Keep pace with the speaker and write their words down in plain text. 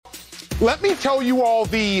let me tell you all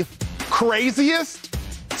the craziest,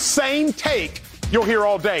 same take you'll hear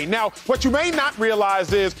all day. Now, what you may not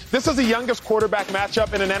realize is this is the youngest quarterback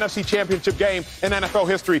matchup in an NFC championship game in NFL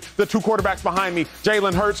history. The two quarterbacks behind me,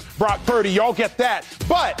 Jalen Hurts, Brock Purdy, y'all get that.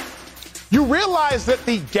 But you realize that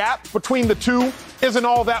the gap between the two isn't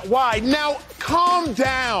all that wide. Now, calm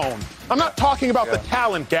down. I'm not talking about the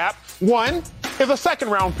talent gap. One is a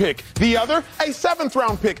second-round pick. The other, a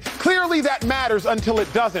seventh-round pick. Clearly that matters until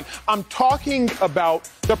it doesn't. I'm talking about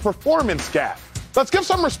the performance gap. Let's give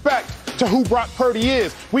some respect to who Brock Purdy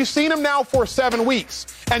is. We've seen him now for 7 weeks.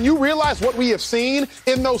 And you realize what we have seen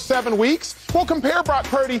in those 7 weeks? Well, compare Brock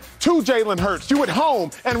Purdy to Jalen Hurts. You at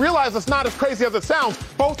home and realize it's not as crazy as it sounds.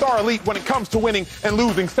 Both are elite when it comes to winning and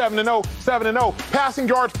losing. 7-0, 7-0. Passing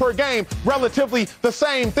yards per game, relatively the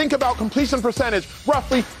same. Think about completion percentage,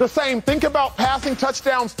 roughly the same. Think about passing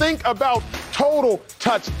touchdowns. Think about total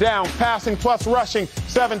touchdowns. Passing plus rushing,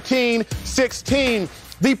 17, 16.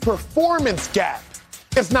 The performance gap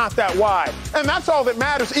is not that wide. And that's all that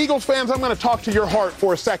matters. Eagles fans, I'm going to talk to your heart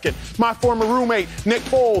for a second. My former roommate, Nick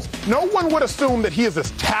Foles, no one would assume that he is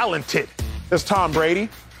as talented as Tom Brady.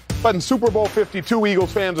 But in Super Bowl 52,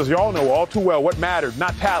 Eagles fans, as y'all know all too well, what mattered,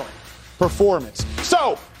 not talent, performance.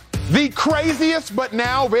 So the craziest but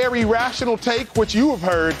now very rational take, which you have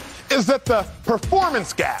heard, is that the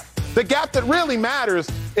performance gap, the gap that really matters,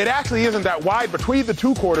 it actually isn't that wide between the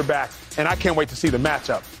two quarterbacks. And I can't wait to see the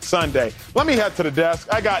matchup Sunday. Let me head to the desk.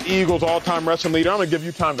 I got Eagles all-time rushing leader. I'm going to give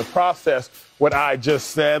you time to process what I just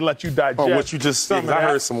said, let you digest. Oh, what you just said. I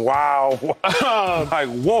heard some wow. Like,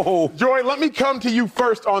 whoa. Joy, let me come to you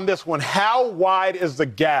first on this one. How wide is the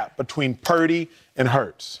gap between Purdy and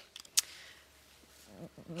Hurts?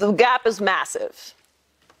 The gap is massive.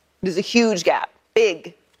 It is a huge gap.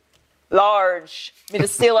 Big, large. I mean, to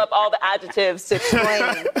steal up all the adjectives to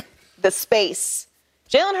explain the space.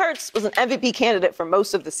 Jalen Hurts was an MVP candidate for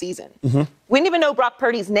most of the season. Mm-hmm. We didn't even know Brock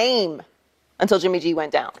Purdy's name until Jimmy G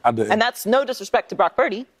went down. I did. And that's no disrespect to Brock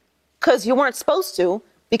Purdy, because you weren't supposed to,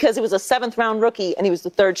 because he was a seventh-round rookie and he was the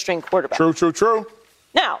third-string quarterback. True.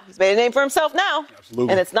 Now, he's made a name for himself now.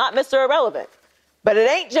 Absolutely. And it's not Mr. Irrelevant. But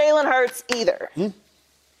it ain't Jalen Hurts either. Mm.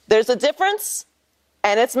 There's a difference,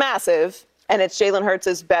 and it's massive, and it's Jalen Hurts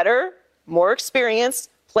is better, more experienced,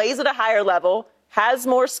 plays at a higher level, has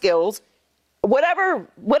more skills. Whatever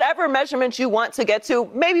measurements you want to get to,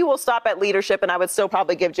 maybe we'll stop at leadership, and I would still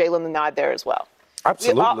probably give Jalen the nod there as well.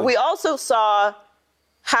 Absolutely. We also saw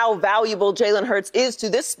how valuable Jalen Hurts is to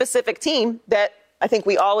this specific team that I think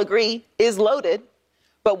we all agree is loaded.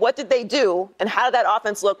 But what did they do, and how did that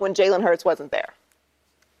offense look when Jalen Hurts wasn't there?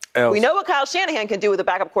 We know what Kyle Shanahan can do with a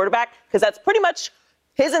backup quarterback, because that's pretty much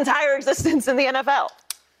his entire existence in the NFL.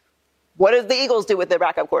 What did the Eagles do with their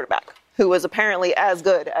backup quarterback, who was apparently as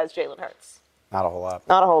good as Jalen Hurts? Not a whole lot.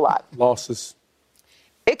 Not a whole lot. Losses.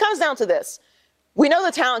 It comes down to this. We know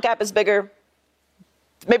the talent gap is bigger.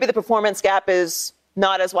 Maybe the performance gap is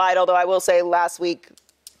not as wide, although I will say last week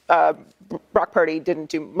Brock Purdy didn't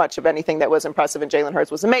do much of anything that was impressive, and Jalen Hurts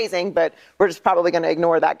was amazing, but we're just probably going to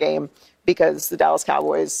ignore that game because the Dallas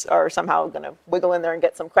Cowboys are somehow going to wiggle in there and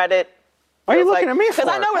get some credit. Why are you looking at me for? Because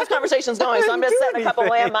I know where this conversation's going, so I'm just setting a couple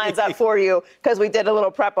landmines up for you because we did a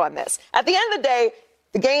little prep on this. At the end of the day,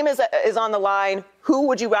 the game is on the line. Who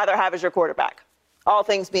would you rather have as your quarterback? All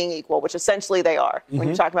things being equal, which essentially they are when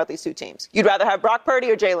you're talking about these two teams. You'd rather have Brock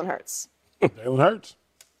Purdy or Jalen Hurts? Jalen Hurts.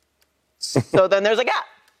 So then there's a gap.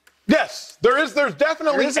 Yes, there's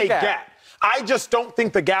definitely a gap. I just don't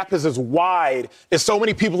think the gap is as wide as so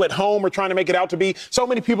many people at home are trying to make it out to be. So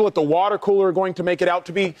many people at the water cooler are going to make it out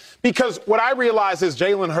to be. Because what I realize is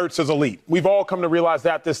Jalen Hurts is elite. We've all come to realize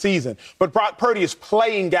that this season. But Brock Purdy is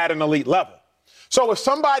playing at an elite level. So if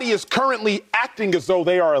somebody is currently acting as though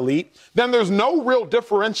they are elite, then there's no real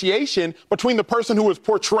differentiation between the person who is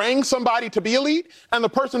portraying somebody to be elite and the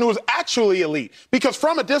person who is actually elite. Because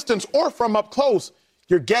from a distance or from up close,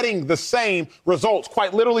 you're getting the same results,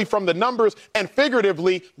 quite literally from the numbers and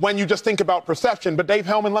figuratively when you just think about perception. But Dave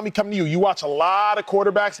Hellman, let me come to you. You watch a lot of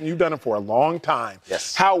quarterbacks, and you've done it for a long time.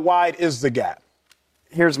 Yes. How wide is the gap?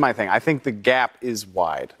 Here's my thing. I think the gap is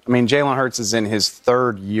wide. I mean, Jalen Hurts is in his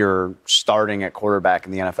third year starting at quarterback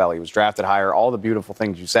in the NFL. He was drafted higher, all the beautiful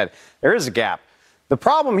things you said. There is a gap. The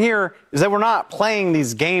problem here is that we're not playing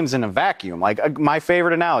these games in a vacuum. Like my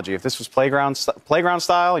favorite analogy, if this was playground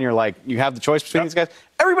style and you're like, you have the choice between these guys,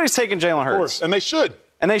 everybody's taking Jalen Hurts. Of course, and they should.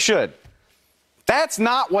 And they should. That's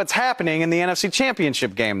not what's happening in the NFC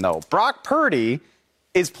Championship game, though. Brock Purdy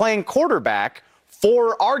is playing quarterback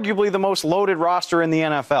for arguably the most loaded roster in the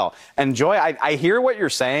NFL. And, Joy, I hear what you're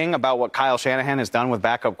saying about what Kyle Shanahan has done with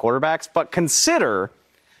backup quarterbacks, but consider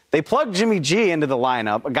They plugged Jimmy G into the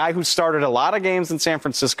lineup, a guy who started a lot of games in San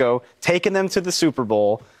Francisco, taken them to the Super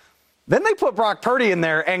Bowl. Then they put Brock Purdy in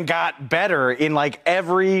there and got better in like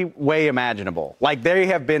every way imaginable. Like they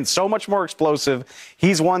have been so much more explosive.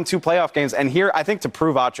 He's won 2 playoff games. And here, I think to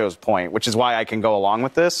prove Acho's point, which is why I can go along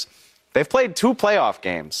with this, they've played 2 playoff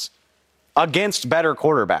games against better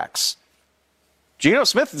quarterbacks. Geno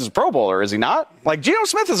Smith is a Pro Bowler, is he not? Like Geno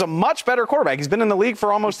Smith is a much better quarterback. He's been in the league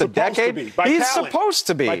for almost a decade. He's supposed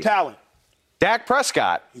to be. By talent. Dak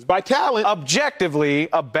Prescott, he's by talent, objectively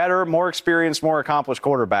a better, more experienced, more accomplished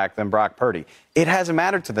quarterback than Brock Purdy. It hasn't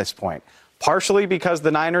mattered to this point. Partially because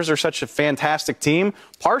the Niners are such a fantastic team,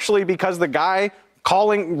 partially because the guy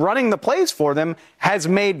running the plays for them has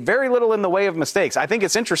made very little in the way of mistakes. I think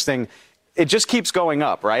it's interesting. It just keeps going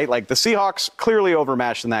up, right? Like the Seahawks clearly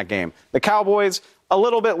overmatched in that game. The Cowboys, a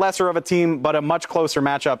little bit lesser of a team, but a much closer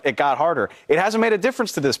matchup. It got harder. It hasn't made a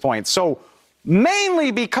difference to this point. So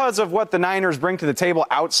mainly because of what the Niners bring to the table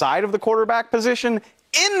outside of the quarterback position,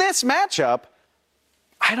 in this matchup,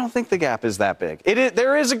 I don't think the gap is that big.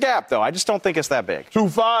 There is a gap, though. I just don't think it's that big.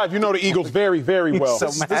 2-5. You know the Eagles very, very well.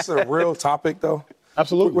 This is a real topic, though.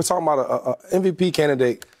 Absolutely. We're talking about an MVP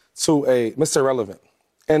candidate to a Mr. Irrelevant.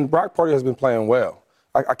 And Brock Purdy has been playing well.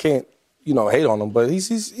 I can't, hate on him, but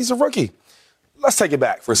he's a rookie. Let's take it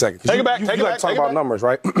back for a second. Take it back. You like to talk about numbers,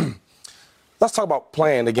 right? Let's talk about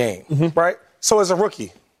playing the game, right? So as a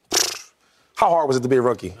rookie, how hard was it to be a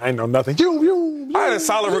rookie? I know nothing. I had a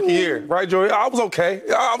solid rookie year, right, Joey? I was okay.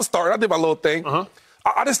 I was starting. I did my little thing.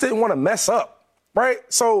 I just didn't want to mess up, right?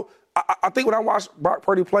 So I think when I watched Brock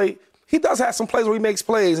Purdy play, he does have some plays where he makes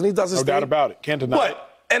plays and he does his thing. No doubt about it. Can't deny it.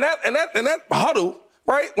 And that huddle,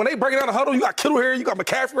 right? When they break it down the huddle, you got Kittle here, you got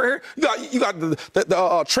McCaffrey here, you got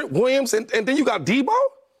the Trent Williams, and then you got Debo,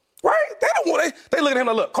 right? They look at him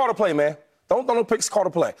and look, call the play, man. Don't pick, call the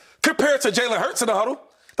play. Compared to Jalen Hurts in the huddle,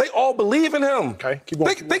 they all believe in him. Okay, keep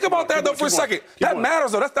going. Think about that though for a second. That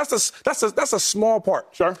matters though. That's a small part.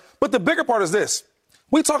 Sure. But the bigger part is this: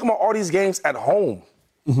 we talking about all these games at home.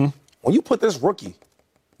 When you put this rookie,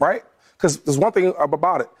 right? Because there's one thing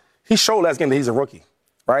about it. He showed last game that he's a rookie,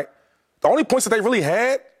 right? The only points that they really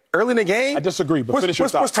had early in the game. I disagree, but finish your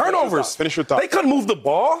thought. Was turnovers. Finish your thought. They couldn't move the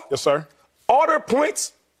ball. Yes, sir. All their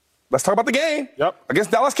points. Let's talk about the game. Yep.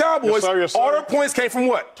 Against Dallas Cowboys. Yes, sir, yes, sir. All their points came from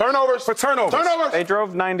what? Turnovers. For turnovers. They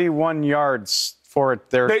drove 91 yards for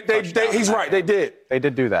their touchdown. He's right. They did. They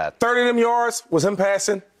did do that. 30 of them yards was him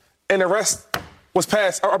passing, and the rest was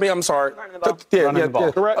pass. I'm sorry. Running the ball. Running the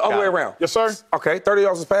ball. Correct. Other way around. Yes, sir. Okay, 30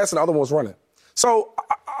 yards was passing, the other one was running. So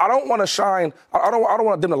I don't want to shine. I don't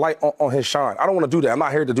want to dim the light on his shine. I don't want to do that. I'm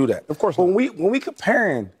not here to do that. Of course not. not. When we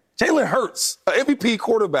comparing Jalen Hurts, an MVP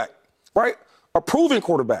quarterback, right, a proven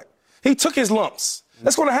quarterback, he took his lumps.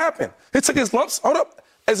 That's going to happen. He took his lumps,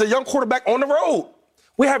 as a young quarterback on the road.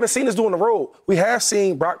 We haven't seen this do on the road. We have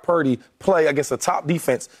seen Brock Purdy play against a top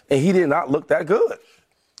defense, and he did not look that good.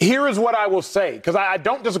 Here is what I will say, because I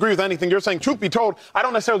don't disagree with anything you're saying. Truth be told, I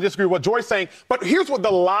don't necessarily disagree with what Joy's saying, but here's what the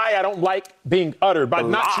lie I don't like being uttered by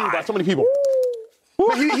by so many people.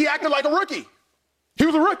 But he acted like a rookie. He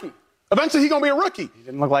was a rookie. Eventually, he's going to be a rookie. He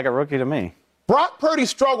didn't look like a rookie to me. Brock Purdy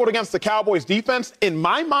struggled against the Cowboys defense, in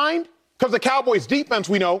my mind, because the Cowboys defense,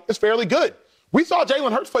 we know, is fairly good. We saw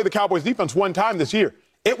Jalen Hurts play the Cowboys defense one time this year.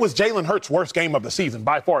 It was Jalen Hurts' worst game of the season,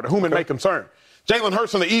 by far, to whom it may concern. Jalen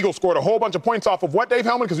Hurts and the Eagles scored a whole bunch of points off of what, Dave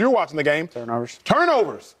Hellman? Because you were watching the game.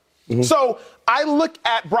 Turnovers. So I look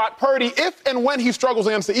at Brock Purdy, if and when he struggles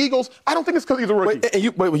against the Eagles, I don't think it's because he's a rookie.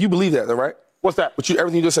 Wait, you believe that, though, right? What's that?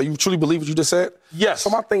 Everything you just said, you truly believe what you just said? Yes. So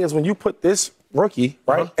my thing is, when you put this rookie,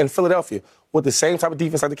 right, in Philadelphia with the same type of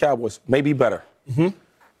defense like the Cowboys, maybe better.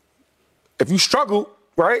 If you struggle,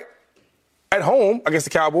 right, at home against the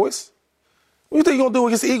Cowboys, what do you think you're going to do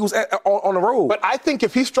against the Eagles on the road? But I think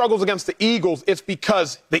if he struggles against the Eagles, it's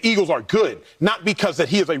because the Eagles are good, not because that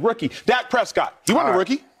he is a rookie. Dak Prescott, he wasn't a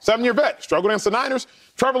rookie. 7-year vet. Struggled against the Niners.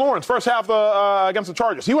 Trevor Lawrence, first half against the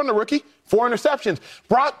Chargers. He wasn't a rookie. 4 interceptions.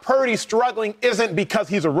 Brock Purdy struggling isn't because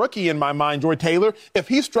he's a rookie in my mind, Joy Taylor. If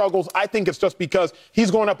he struggles, I think it's just because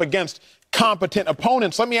he's going up against competent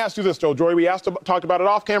opponents. Let me ask you this, though, Joy. We talked about it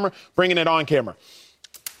off camera, bringing it on camera.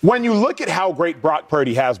 When you look at how great Brock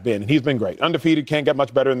Purdy has been, and he's been great, undefeated, can't get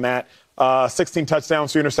much better than that. 16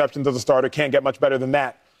 touchdowns, 2 interceptions as a starter, can't get much better than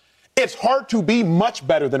that. It's hard to be much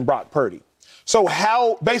better than Brock Purdy.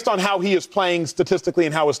 So based on how he is playing statistically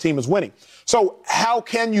and how his team is winning. So how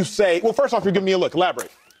can you say, well, first off, you're giving me a look. Elaborate.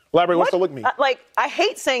 What's the look mean? I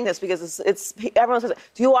hate saying this because it's everyone says,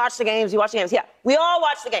 do you watch the games? Do you watch the games? Yeah, we all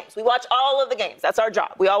watch the games. We watch all of the games. That's our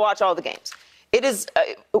job. We all watch all the games. it is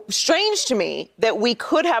strange to me that we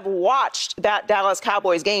could have watched that Dallas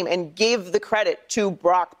Cowboys game and give the credit to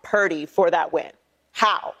Brock Purdy for that win.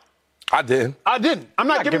 How? I didn't. I'm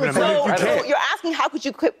not giving him credit. So you're asking how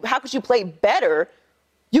could you play better?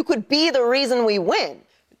 You could be the reason we win.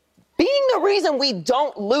 Being the reason we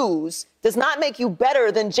don't lose does not make you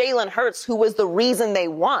better than Jalen Hurts, who was the reason they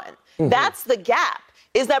won. Mm-hmm. That's the gap,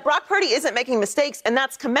 is that Brock Purdy isn't making mistakes, and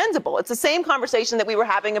that's commendable. It's the same conversation that we were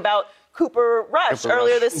having about Cooper Rush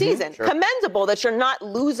earlier this season. Sure. Commendable that you're not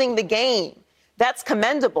losing the game. That's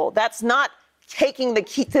commendable. That's not taking the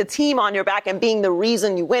team on your back and being the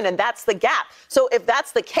reason you win, and that's the gap. So if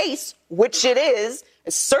that's the case, which it is,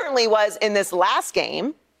 it certainly was in this last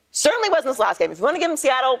game, If you want to give him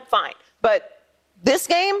Seattle, fine. But this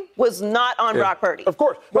game was not on Brock Purdy. Of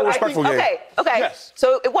course. But respectful game. Okay. Yes.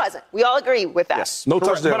 So it wasn't. We all agree with that. Yes. No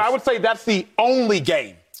touchdowns. But I would say that's the only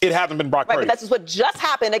game it hasn't been Brock Purdy. Right, but that's what just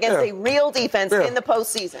happened against a real defense in the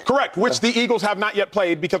postseason. Correct, which the Eagles have not yet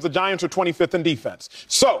played because the Giants are 25th in defense.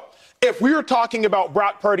 So if we were talking about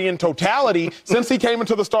Brock Purdy in totality, since he came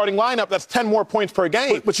into the starting lineup, that's 10 more points per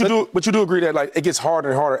game. But you do agree that like it gets harder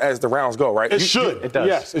and harder as the rounds go, right? It should. It does.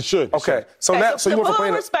 Yes, it should. Okay. So you went from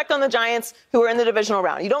playing respect on the Giants who are in the divisional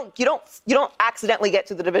round. You don't accidentally get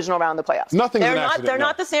to the divisional round of the playoffs. Nothing's They're an not. accident, They're no.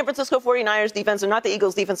 not the San Francisco 49ers defense. They're not the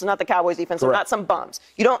Eagles defense. They're not the Cowboys defense. They're not some bums.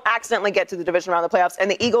 You don't accidentally get to the divisional round of the playoffs. And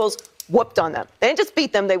the Eagles whooped on them. They didn't just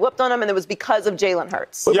beat them. They whooped on them, and it was because of Jalen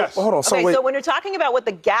Hurts. Yes. Hold on. So when you're talking about what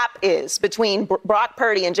the gap is between Brock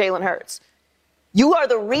Purdy and Jalen Hurts, you are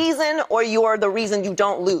the reason or you are the reason you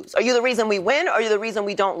don't lose. Are you the reason we win or are you the reason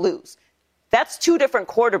we don't lose? That's two different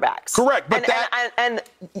quarterbacks. Correct. But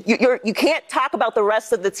you can't talk about the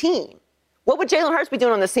rest of the team. What would Jalen Hurts be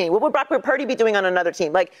doing on this team? What would Brock Purdy be doing on another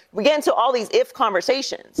team? Like, we get into all these if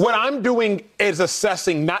conversations. What I'm doing is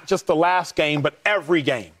assessing not just the last game, but every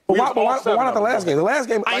game. Why not the last game? The last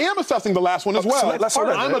game. I am assessing the last one as well.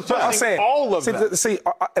 I'm assessing all of them.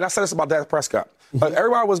 And I said this about Dak Prescott.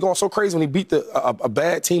 Everybody was going so crazy when he beat a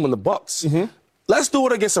bad team in the Bucs. Mm-hmm. Let's do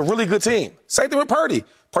it against a really good team. Same thing with Purdy.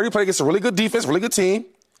 Purdy played against a really good defense, really good team.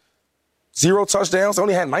 0 touchdowns,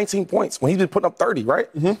 only had 19 points when he's been putting up 30, right?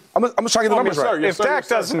 Mm-hmm. I'm just trying to get the numbers right. If Dak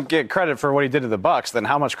doesn't get credit for what he did to the Bucs, then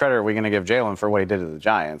how much credit are we going to give Jalen for what he did to the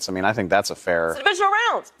Giants? I mean, I think that's a fair. It's a divisional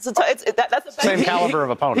round. That's a same caliber of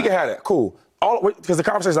opponent. He can have that. Cool. Because the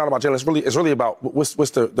conversation is not about Jalen. It's really about what's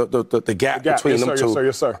the gap between them two.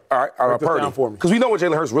 Yes, sir. All right, Purdy. Because we know what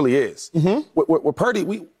Jalen Hurts really is. Mm-hmm. With Purdy,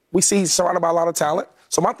 we see he's surrounded by a lot of talent.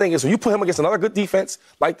 So my thing is, when you put him against another good defense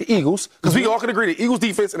like the Eagles, because we all can agree the Eagles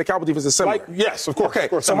defense and the Cowboys defense is similar. Yes, of course. Okay, of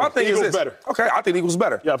course, so my thing is this. Better. Okay, I think the Eagles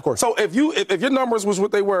better. Yeah, of course. So if your numbers was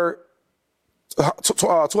what they were,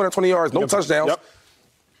 220 yards, no touchdowns,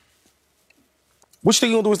 which thing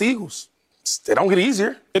you gonna do with the Eagles? They don't get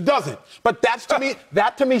easier. It doesn't. But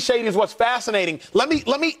that to me, Shady, is what's fascinating. Let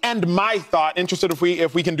me end my thought. Interested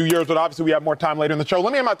if we can do yours, but obviously we have more time later in the show.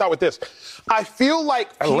 Let me end my thought with this. I feel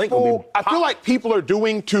like people are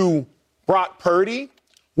doing to Brock Purdy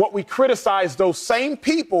what we criticize those same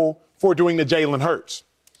people for doing to Jalen Hurts.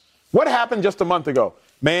 What happened just a month ago?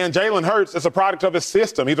 Man, Jalen Hurts is a product of his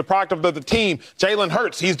system. He's a product of the team. Jalen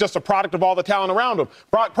Hurts, he's just a product of all the talent around him.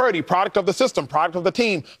 Brock Purdy, product of the system, product of the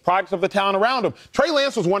team, product of the talent around him. Trey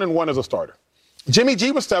Lance was 1-1 as a starter. Jimmy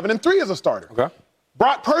G was 7-3 as a starter. Okay.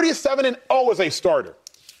 Brock Purdy is 7-0 as a starter.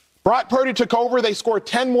 Brock Purdy took over. They scored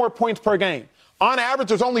 10 more points per game. On average,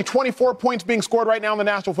 there's only 24 points being scored right now in the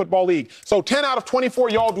National Football League. So 10 out of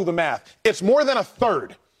 24, y'all do the math. It's more than a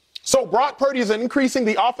third. So Brock Purdy is increasing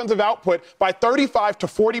the offensive output by 35 to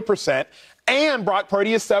 40%, and Brock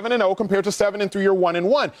Purdy is 7-0 compared to 7-3 or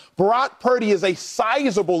 1-1. Brock Purdy is a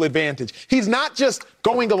sizable advantage. He's not just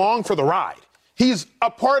going along for the ride. He's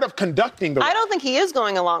a part of conducting the ride. I don't think he is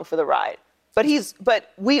going along for the ride,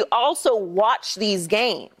 but we also watch these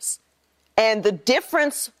games, and the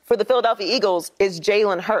difference for the Philadelphia Eagles is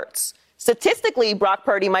Jalen Hurts. Statistically, Brock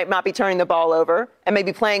Purdy might not be turning the ball over and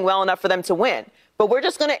maybe playing well enough for them to win. But we're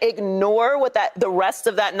just going to ignore what the rest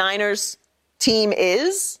of that Niners team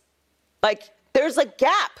is? Like, there's a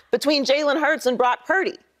gap between Jalen Hurts and Brock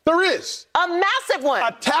Purdy. There is. A massive one.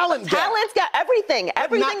 A talent gap. Talent's got everything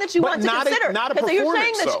that you want to consider. Not a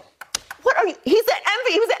performance, though. What are you? He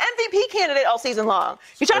was an MVP candidate all season long.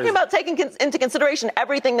 You're talking about taking into consideration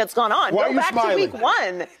everything that's gone on. Why Go back to week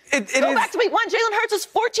one. Go back to week one. Jalen Hurts is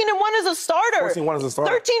 14-1 as a starter. 14-1 as a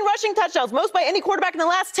starter. 13 rushing touchdowns, most by any quarterback in the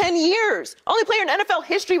last 10 years. Only player in NFL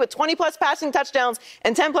history with 20-plus passing touchdowns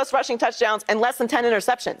and 10-plus rushing touchdowns and less than 10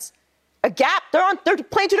 interceptions. A gap. They're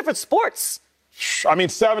playing two different sports. I mean,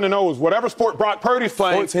 7-0 is whatever sport Brock Purdy's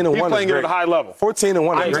playing. 14-1 he's playing it at a high level.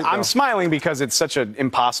 14-1. I'm smiling because it's such an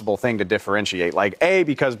impossible thing to differentiate. Like,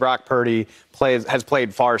 because Brock Purdy has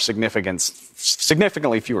played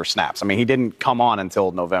significantly fewer snaps. I mean, he didn't come on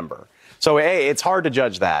until November. So, it's hard to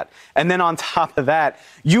judge that. And then on top of that,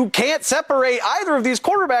 you can't separate either of these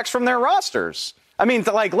quarterbacks from their rosters. I mean,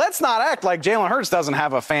 let's not act like Jalen Hurts doesn't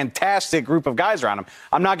have a fantastic group of guys around him.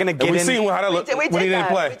 I'm not going to get in. We've seen how that looked when he didn't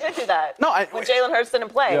play. We did do that. No, when Jalen Hurts didn't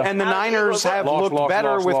play. Yeah. And the Niners have looked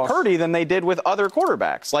better with Purdy than they did with other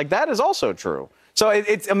quarterbacks. Like, that is also true. So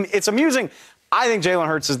it's amusing. I think Jalen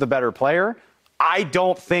Hurts is the better player. I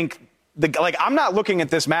don't think I'm not looking at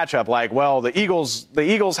this matchup like, well, the Eagles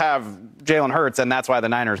have Jalen Hurts, and that's why the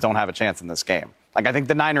Niners don't have a chance in this game. Like, I think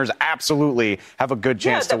the Niners absolutely have a good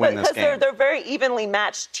chance to win this game. They're very evenly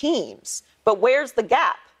matched teams. But where's the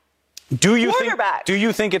gap? Do you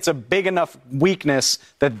think it's a big enough weakness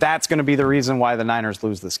that that's going to be the reason why the Niners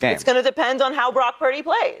lose this game? It's going to depend on how Brock Purdy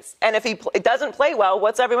plays. And if it doesn't play well,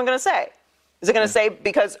 what's everyone going to say? Is it going to say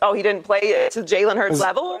because, he didn't play to Jalen Hurts'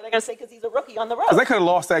 level? Or are they going to say because he's a rookie on the road? They could have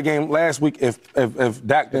lost that game last week if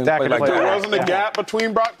Dak didn't play like that. There wasn't a gap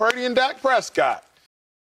between Brock Purdy and Dak Prescott.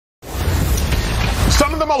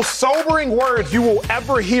 Some of the most sobering words you will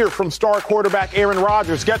ever hear from star quarterback Aaron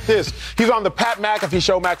Rodgers. Get this. He's on the Pat McAfee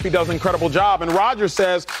show. McAfee does an incredible job. And Rodgers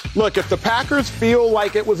says, look, if the Packers feel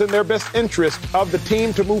like it was in their best interest of the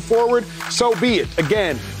team to move forward, so be it.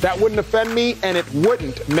 Again, that wouldn't offend me, and it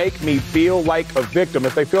wouldn't make me feel like a victim.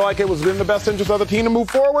 If they feel like it was in the best interest of the team to move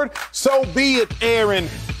forward, so be it, Aaron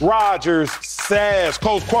Rodgers says.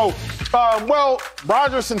 Close quote. Well,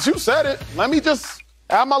 Rodgers, since you said it, let me just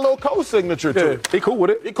add my little co-signature to it. He cool with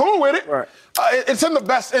it. He cool with it. Right. It's in the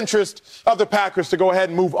best interest of the Packers to go ahead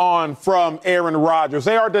and move on from Aaron Rodgers.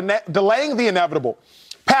 They are delaying the inevitable.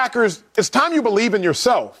 Packers, it's time you believe in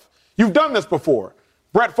yourself. You've done this before.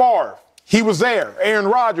 Brett Favre, he was there. Aaron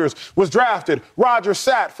Rodgers was drafted. Rodgers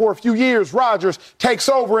sat for a few years. Rodgers takes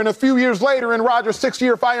over, and a few years later, in Rodgers' sixth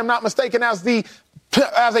year, if I am not mistaken, as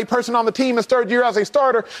a person on the team, his third year as a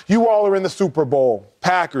starter, you all are in the Super Bowl.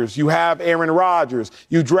 Packers, you have Aaron Rodgers.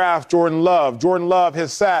 You draft Jordan Love. Jordan Love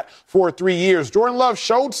has sat for 3 years. Jordan Love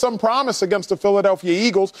showed some promise against the Philadelphia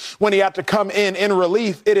Eagles when he had to come in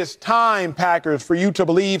relief. It is time, Packers, for you to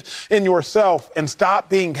believe in yourself and stop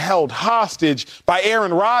being held hostage by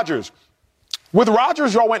Aaron Rodgers. With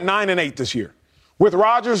Rodgers, y'all went 9-8 this year. With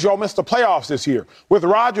Rodgers, y'all missed the playoffs this year. With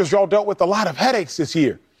Rodgers, y'all dealt with a lot of headaches this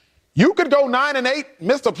year. You could go 9-8,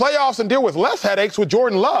 miss the playoffs, and deal with less headaches with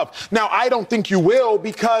Jordan Love. Now, I don't think you will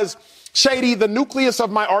because, Shady, the nucleus of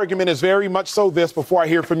my argument is very much so this before I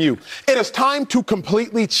hear from you. It is time to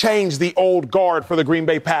completely change the old guard for the Green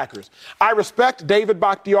Bay Packers. I respect David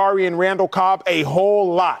Bakhtiari and Randall Cobb a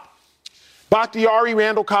whole lot. Bakhtiari,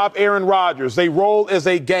 Randall Cobb, Aaron Rodgers, they roll as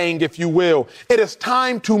a gang, if you will. It is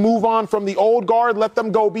time to move on from the old guard, let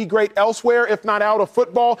them go be great elsewhere, if not out of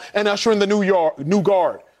football, and usher in the new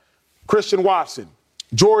guard. Christian Watson,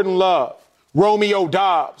 Jordan Love, Romeo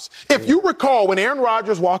Doubs. If you recall, when Aaron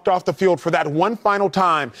Rodgers walked off the field for that one final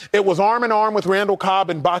time, it was arm in arm with Randall Cobb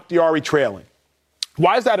and Bakhtiari trailing.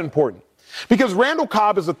 Why is that important? Because Randall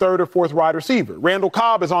Cobb is the third or fourth wide receiver. Randall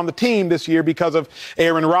Cobb is on the team this year because of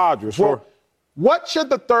Aaron Rodgers. Sure. Well, what should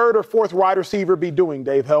the third or fourth wide receiver be doing,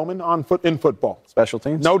 Dave Hellman, in football? Special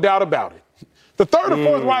teams. No doubt about it. The third or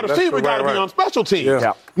fourth wide receiver got to be on special teams.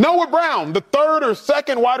 Yeah. Noah Brown, the third or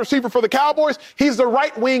second wide receiver for the Cowboys, he's the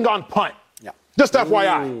right wing on punt. Yeah. Just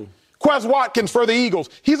FYI. Quez Watkins for the Eagles.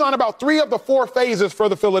 He's on about 3 of the 4 phases for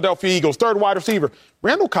the Philadelphia Eagles, third wide receiver.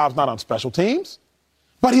 Randall Cobb's not on special teams,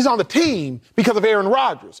 but he's on the team because of Aaron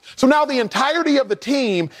Rodgers. So now the entirety of the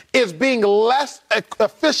team is being less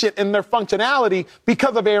efficient in their functionality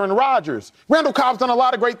because of Aaron Rodgers. Randall Cobb's done a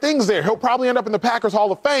lot of great things there. He'll probably end up in the Packers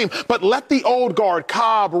Hall of Fame, but let the old guard,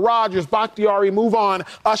 Cobb, Rodgers, Bakhtiari, move on,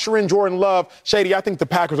 usher in Jordan Love. Shady, I think the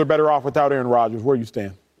Packers are better off without Aaron Rodgers. Where you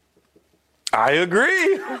stand? I agree.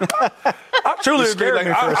 I truly agree.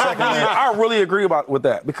 I really agree with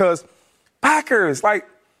that because Packers,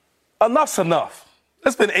 enough's enough.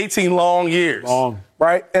 It's been 18 long years.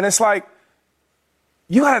 Right? And it's like,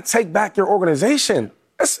 you got to take back your organization.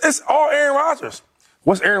 It's all Aaron Rodgers.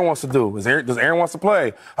 What's Aaron wants to do? Does Aaron wants to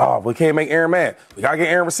play? Oh, we can't make Aaron mad. We got to get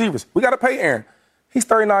Aaron receivers. We got to pay Aaron. He's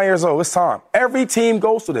 39 years old. It's time. Every team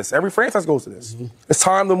goes to this. Every franchise goes to this. Mm-hmm. It's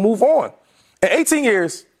time to move on. In 18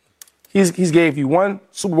 years, he's gave you 1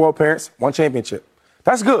 Super Bowl appearance, 1 championship.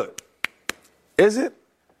 That's good. Is it?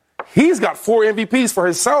 He's got 4 MVPs for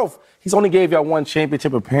himself. He's only gave y'all 1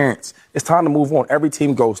 championship appearance. It's time to move on. Every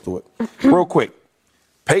team goes through it. Real quick.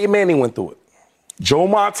 Peyton Manning went through it. Joe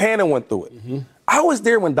Montana went through it. Mm-hmm. I was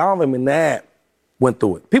there when Donovan McNabb went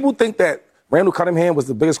through it. People think that Randall Cunningham was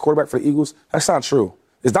the biggest quarterback for the Eagles. That's not true.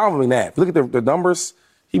 It's Donovan McNabb. If you look at the numbers,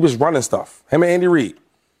 he was running stuff, him and Andy Reid.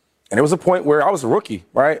 And there was a point where I was a rookie,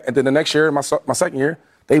 right? And then the next year, my second year,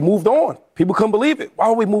 they moved on. People couldn't believe it. Why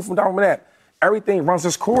would we move from Donovan McNabb? Everything runs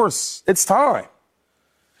its course. It's time.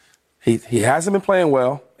 He hasn't been playing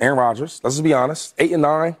well, Aaron Rodgers. Let's just be honest.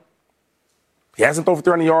 8-9. He hasn't thrown for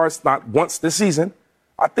 300 yards, not once this season.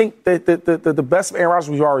 I think that the best of Aaron Rodgers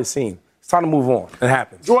we've already seen. It's time to move on. It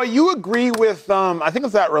happens. Joy, you agree with, I think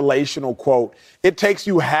it's that relational quote. It takes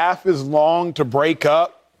you half as long to break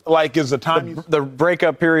up, like is the time the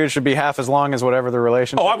breakup period should be half as long as whatever the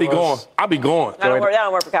relationship I'll be gone. I'll be gone. That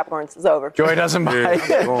don't work for Capricorns. It's over. Joy doesn't buy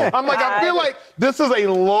it. I'm like, I feel like this is a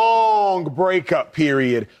long breakup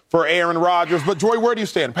period for Aaron Rodgers. But, Joy, where do you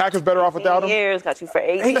stand? Packers better off without him? 18 years. Got you for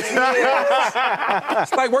 18 years.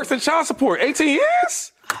 It's like worse than child support. 18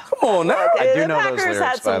 years? Come on now. I do the know those Packers lyrics,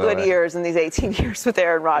 had some by the good way. years in these 18 years with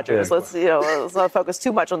Aaron Rodgers. Let's not focus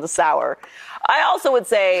too much on the sour. I also would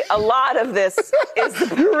say a lot of this is.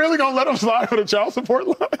 You're really going to let him slide on the child support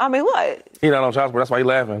line? I mean, what? He's not on child support. That's why he's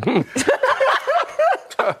laughing.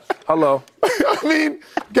 Hello. I mean,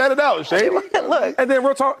 get it out, Shane. Look. And then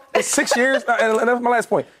real talk, in 6 years, and that's my last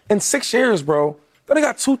point. In 6 years, bro, they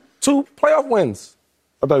got two playoff wins.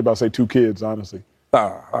 I thought you were about to say 2 kids, honestly.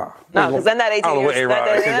 No, because then that 18 years.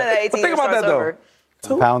 That 18 But think years about that, over.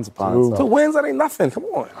 though. Pounds upon itself. 2 wins, that ain't nothing. Come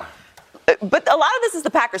on. But a lot of this is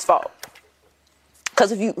the Packers' fault.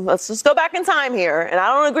 Because let's just go back in time here, and I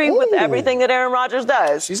don't agree with everything that Aaron Rodgers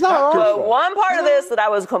does. She's not wrong. But one part of this that I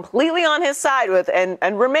was completely on his side with and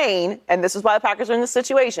remain, and this is why the Packers are in this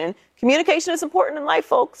situation, communication is important in life,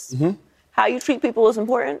 folks. Mm-hmm. How you treat people is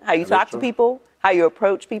important. How you talk to people, how you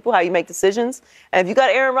approach people, how you make decisions. And if you got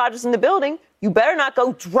Aaron Rodgers in the building, you better not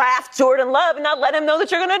go draft Jordan Love and not let him know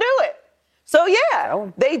that you're going to do it. So, yeah,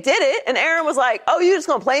 they did it, and Aaron was like, oh, you just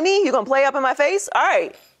going to play me? You going to play up in my face? All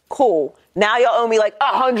right, cool. Now y'all owe me like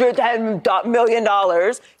 $110 million.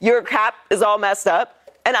 Your cap is all messed up,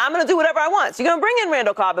 and I'm going to do whatever I want. So you're going to bring in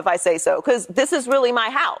Randall Cobb if I say so, because this is really my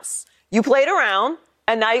house. You played around,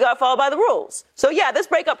 and now you got to follow by the rules. So, yeah, this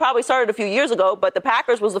breakup probably started a few years ago, but the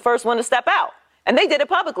Packers was the first one to step out. And they did it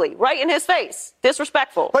publicly, right in his face.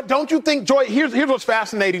 Disrespectful. But don't you think, Joy, here's what's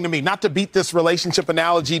fascinating to me, not to beat this relationship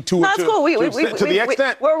analogy to the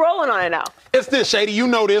extent. We're rolling on it now. It's this, Shady. You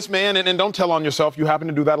know this, man, and don't tell on yourself. You happen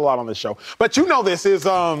to do that a lot on this show. But you know this is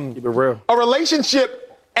Keep it real. A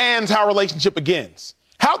relationship ends how a relationship begins.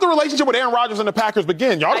 How'd the relationship with Aaron Rodgers and the Packers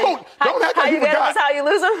begin? Y'all don't act like you forgot. That's how you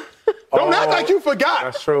lose them? Don't act like you forgot.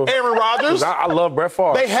 That's true. Aaron Rodgers. I love Brett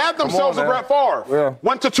Favre. They had themselves a Brett Favre. Yeah.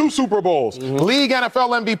 Went to 2 Super Bowls. Mm-hmm. League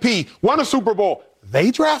NFL MVP. Won a Super Bowl.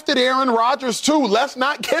 They drafted Aaron Rodgers, too. Let's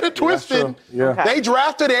not get it twisted. Yeah. Okay. They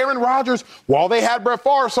drafted Aaron Rodgers while they had Brett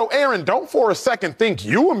Favre. So, Aaron, don't for a second think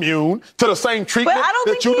you immune to the same treatment But I don't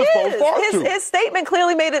that think you he disposed Favre is. to. His statement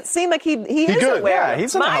clearly made it seem like he is good. aware. Yeah,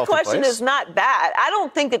 he's in a My healthy question place. is not that. I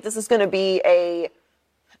don't think that this is going to be an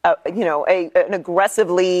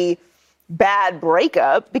aggressively bad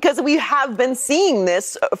breakup, because we have been seeing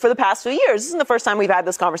this for the past few years. This isn't the first time we've had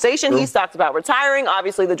this conversation. True. He's talked about retiring.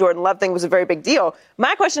 Obviously, the Jordan Love thing was a very big deal.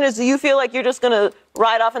 My question is, do you feel like you're just going to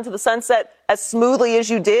ride off into the sunset as smoothly as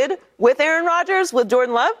you did with Aaron Rodgers, with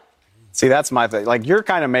Jordan Love? See, that's my thing. Like, you're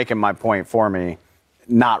kind of making my point for me,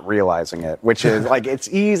 not realizing it, which is, like, it's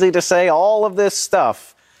easy to say all of this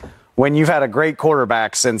stuff when you've had a great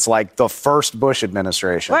quarterback since, like, the first Bush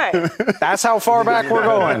administration. Right. That's how far back we're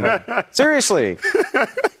going. Seriously.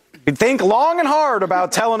 Think long and hard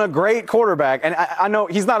about telling a great quarterback. And I know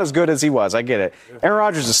he's not as good as he was. I get it. Aaron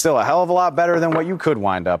Rodgers is still a hell of a lot better than what you could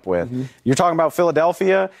wind up with. Mm-hmm. You're talking about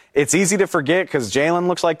Philadelphia. It's easy to forget because Jalen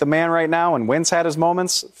looks like the man right now and Wentz had his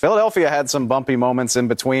moments. Philadelphia had some bumpy moments in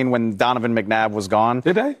between when Donovan McNabb was gone.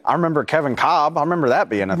 Did they? I remember Kevin Cobb. I remember that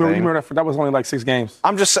being a thing. Remember that was only like 6 games.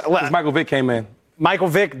 I'm just Michael Vick came in. Michael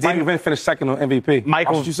Vick finished second on MVP.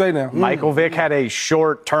 What should you say now? Michael Vick had a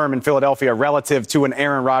short term in Philadelphia relative to an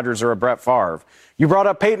Aaron Rodgers or a Brett Favre. You brought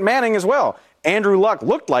up Peyton Manning as well. Andrew Luck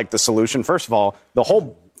looked like the solution. First of all, the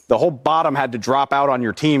whole bottom had to drop out on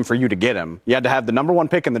your team for you to get him. You had to have the number 1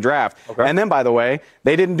 pick in the draft. Okay. And then, by the way,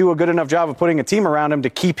 they didn't do a good enough job of putting a team around him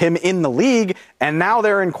to keep him in the league, and now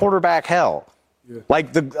they're in quarterback hell. Yeah.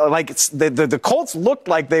 The Colts looked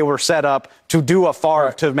like they were set up to do a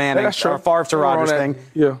Favre to Manning or Favre to Rodgers thing.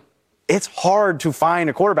 Yeah, it's hard to find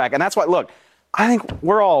a quarterback, and that's why. Look, I think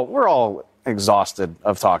we're all exhausted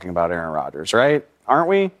of talking about Aaron Rodgers, right? Aren't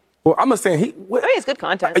we? Well, I'm just saying it's good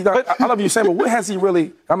content. I love you saying, but what has he really?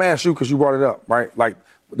 I'm gonna ask you because you brought it up, right? Like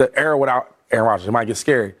the era without Aaron Rodgers, it might get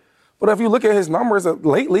scary. But if you look at his numbers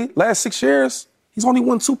lately, last 6 years, he's only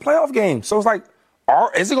won 2 playoff games. So it's like,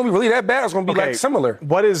 Is it going to be really that bad? Or is it going to be like similar?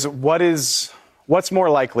 What's more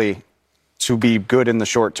likely to be good in the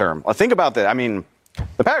short term? Well, think about that. I mean,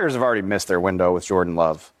 the Packers have already missed their window with Jordan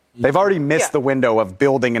Love. They've already missed the window of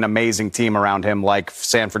building an amazing team around him like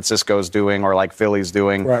San Francisco's doing or like Philly's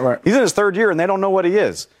doing. Right. He's in his third year, and they don't know what he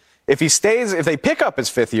is. If they pick up his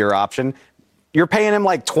fifth-year option, you're paying him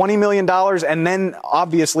like $20 million, and then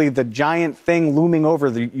obviously the giant thing looming over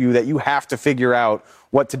you that you have to figure out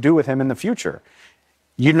what to do with him in the future.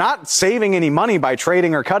 You're not saving any money by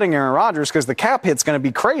trading or cutting Aaron Rodgers because the cap hit's going to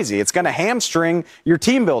be crazy. It's going to hamstring your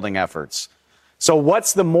team-building efforts. So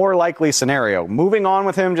what's the more likely scenario? Moving on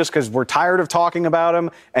with him just because we're tired of talking about him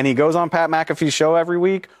and he goes on Pat McAfee's show every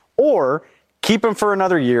week? Or keep him for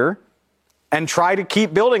another year and try to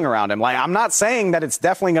keep building around him? Like, I'm not saying that it's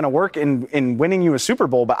definitely going to work in winning you a Super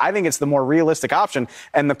Bowl, but I think it's the more realistic option.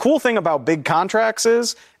 And the cool thing about big contracts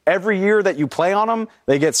is every year that you play on them,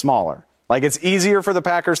 they get smaller. Like, it's easier for the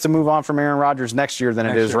Packers to move on from Aaron Rodgers next year than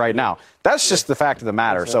it is right now. That's just the fact of the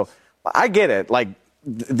matter. So I get it. Like,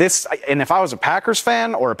 this, and if I was a Packers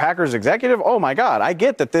fan or a Packers executive, oh my God, I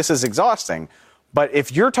get that this is exhausting. But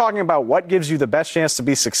if you're talking about what gives you the best chance to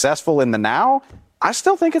be successful in the now, I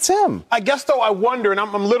still think it's him. I guess, though, I wonder, and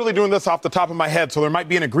I'm literally doing this off the top of my head, so there might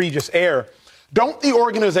be an egregious error. Don't the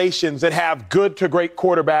organizations that have good to great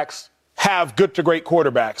quarterbacks have good to great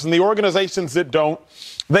quarterbacks? And the organizations that don't,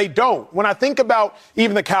 they don't. When I think about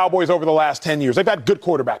even the Cowboys over the last 10 years, they've had good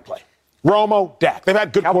quarterback play. Romo, Dak. They've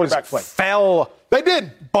had good quarterback play. They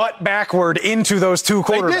did. Butt backward into those two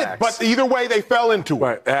quarterbacks. They did, but either way, they fell into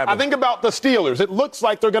it. Right, I think about the Steelers. It looks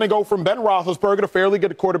like they're going to go from Ben Roethlisberger to fairly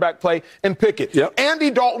good quarterback play and Pickett. Yep.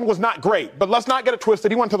 Andy Dalton was not great, but let's not get it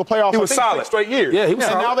twisted. He went to the playoffs, He was solid. 6 straight years. Yeah, he was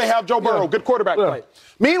and solid. now they have Joe Burrow, good quarterback play.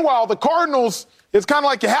 Meanwhile, the Cardinals, it's kind of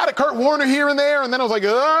like you had a Kurt Warner here and there, and then it was like,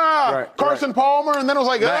 Carson Palmer, and then it was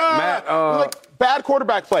like, bad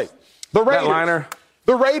quarterback play. The Raiders. Matt Leinart.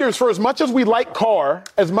 The Raiders, for as much as we like Carr,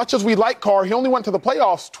 he only went to the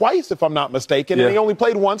playoffs twice, if I'm not mistaken, and he only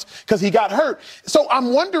played once because he got hurt. So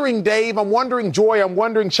I'm wondering, Dave, I'm wondering, Joy, I'm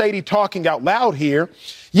wondering, Shady, talking out loud here.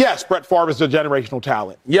 Yes, Brett Favre is a generational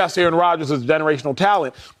talent. Yes, Aaron Rodgers is a generational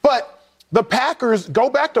talent. But the Packers, go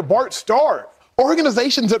back to Bart Starr.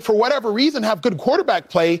 Organizations that, for whatever reason, have good quarterback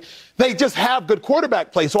play, they just have good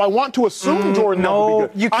quarterback play. So I want to assume Jordan Love will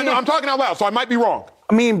be good. I'm talking out loud, so I might be wrong.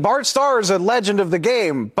 I mean, Bart Starr is a legend of the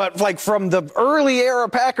game, but like from the early era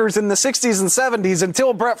Packers in the 60s and 70s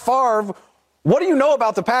until Brett Favre, what do you know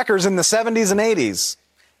about the Packers in the 70s and 80s?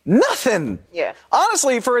 Nothing. Yeah.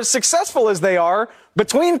 Honestly, for as successful as they are,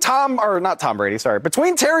 between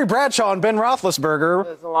between Terry Bradshaw and Ben Roethlisberger,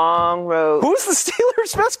 It's a long road. who's the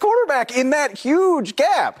Steelers' best quarterback in that huge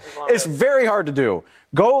gap? It's very hard to do.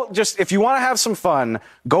 If you want to have some fun,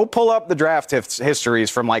 go pull up the draft histories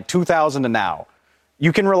from like 2000 to now.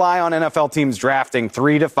 You can rely on NFL teams drafting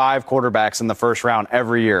 3 to 5 quarterbacks in the first round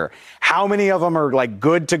every year. How many of them are like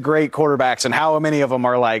good to great quarterbacks, and how many of them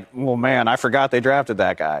are like, well, man, I forgot they drafted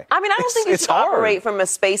that guy? I mean, I don't think you should operate from a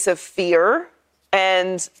space of fear,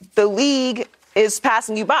 and the league is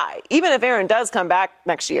passing you by. Even if Aaron does come back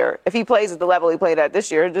next year, if he plays at the level he played at this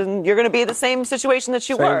year, then you're going to be in the same situation that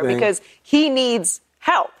you were because he needs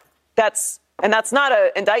help. That's not an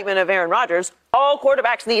indictment of Aaron Rodgers. All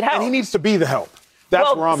quarterbacks need help. And he needs to be the help.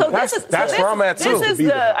 That's where I'm at. That's where I'm at, too.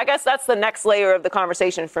 I guess that's the next layer of the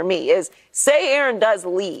conversation for me is, say Aaron does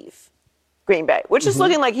leave Green Bay, which is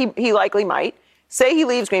looking like he likely might. Say he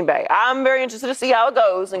leaves Green Bay. I'm very interested to see how it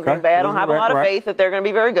goes in Green Bay. I don't have a lot of faith that they're going to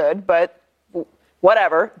be very good, but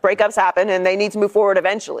whatever. Breakups happen, and they need to move forward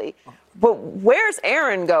eventually. But where's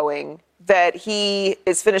Aaron going that he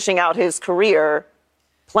is finishing out his career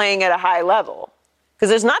playing at a high level? Because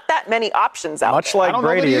there's not that many options out there. Much like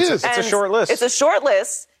Brady, it's a short list. It's a short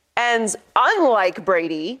list. And unlike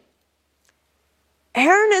Brady,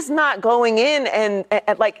 Aaron is not going in and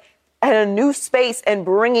at a new space and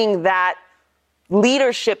bringing that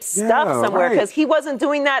leadership stuff somewhere because he wasn't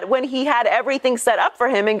doing that when he had everything set up for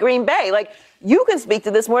him in Green Bay. Like, you can speak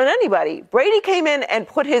to this more than anybody. Brady came in and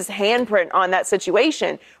put his handprint on that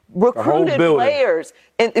situation, recruited players,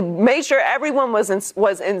 and made sure everyone was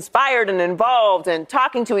inspired and involved and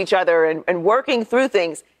talking to each other and working through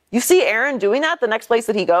things. You see Aaron doing that the next place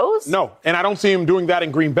that he goes? No, and I don't see him doing that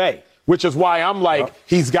in Green Bay, which is why I'm like,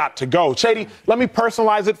 he's got to go. Shady, let me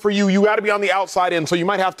personalize it for you. You got to be on the outside in, so you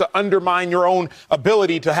might have to undermine your own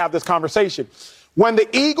ability to have this conversation. When the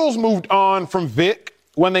Eagles moved on from Vic,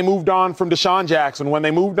 when they moved on from Deshaun Jackson, when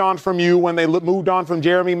they moved on from you, when they moved on from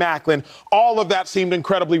Jeremy Maclin, all of that seemed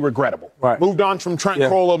incredibly regrettable. Right. Moved on from Trent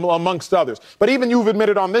Kroll amongst others. But even you've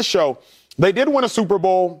admitted on this show, they did win a Super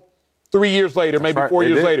Bowl 3 years later, maybe right. 4 They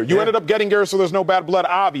years did. later. You Yeah. ended up getting Garrett, so there's no bad blood,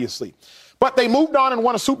 obviously. But they moved on and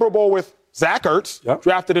won a Super Bowl with Zach Ertz, Yep.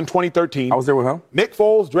 drafted in 2013. I was there with him. Nick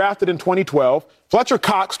Foles, drafted in 2012. Fletcher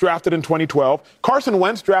Cox, drafted in 2012. Carson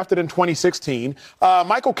Wentz, drafted in 2016.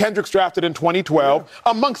 Michael Kendricks, drafted in 2012.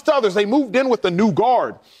 Amongst others, they moved in with the new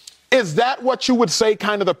guard. Is that what you would say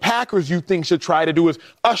kind of the Packers you think should try to do is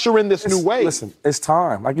usher in this new wave? Listen, it's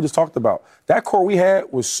time. Like you just talked about. That core we had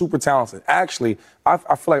was super talented. Actually, I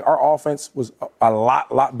feel like our offense was a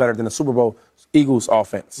lot better than the Super Bowl Eagles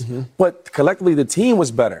offense. Mm-hmm. But collectively, the team was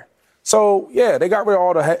better. So, yeah, they got rid of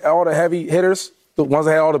all the heavy hitters, the ones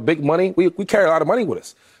that had all the big money. We carry a lot of money with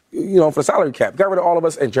us, for the salary cap. Got rid of all of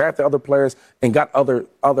us and drafted other players and got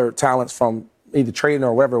other talents from either trading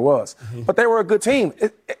or whatever it was. Mm-hmm. But they were a good team.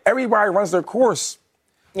 Everybody runs their course.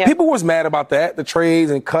 Yeah. People was mad about that, the trades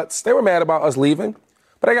and cuts. They were mad about us leaving.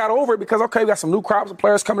 But they got over it because, okay, we got some new crops of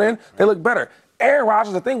players coming in. They look better. Aaron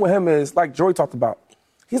Rodgers, the thing with him is, like Joey talked about,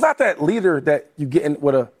 he's not that leader that you get in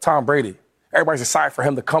with a Tom Brady. Everybody's excited for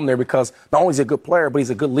him to come there because not only is he a good player, but he's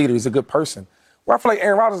a good leader. He's a good person. Where I feel like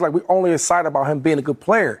Aaron Rodgers, like, we're only excited about him being a good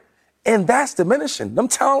player. And that's diminishing. Them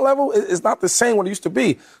talent level is not the same what it used to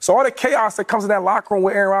be. So all the chaos that comes in that locker room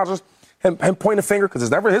with Aaron Rodgers, him pointing the finger, because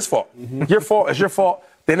it's never his fault. Mm-hmm. Your fault, it's your fault.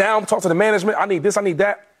 Then now I'm talking to the management. I need this, I need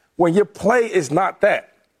that. When your play is not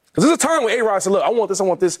that. Because there's a time when A-Rod said, look, I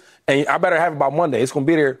want this, and I better have it by Monday. It's going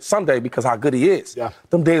to be there Sunday because how good he is. Yeah.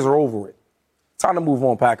 Them days are over with. Time to move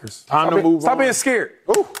on, Packers. Stop being scared.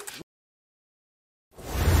 Ooh.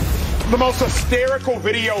 The most hysterical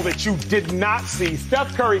video that you did not see.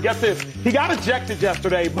 Steph Curry, get this. He got ejected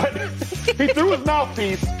yesterday, but he threw his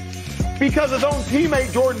mouthpiece because his own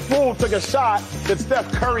teammate Jordan Poole took a shot that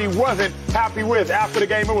Steph Curry wasn't happy with. After the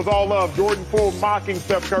game, it was all love. Jordan Poole mocking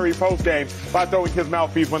Steph Curry post-game by throwing his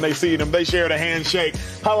mouthpiece when they seen him. They shared a handshake.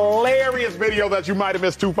 Hilarious video that you might have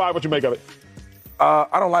missed. 2-5. What you make of it?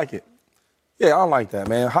 I don't like it. Yeah, I don't like that,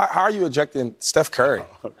 man. How are you ejecting Steph Curry?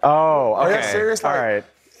 Oh, okay. Are you serious? All Like, right.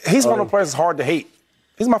 He's one of the players that's hard to hate.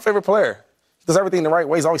 He's my favorite player. He does everything the right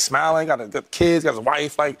way. He's always smiling, got the kids, got his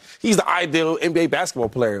wife. Like, he's the ideal NBA basketball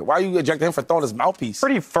player. Why are you ejecting him for throwing his mouthpiece?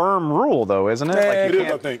 Pretty firm rule, though, isn't it? Man, Like It you is, I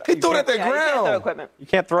can't, think. He threw it at the Yeah, you can't throw ground. equipment. you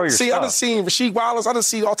can't throw your See, I stuff. done seen Rasheed Wallace. I done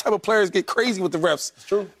seen all type of players get crazy with the refs. It's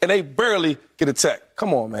true. And they barely get a tech.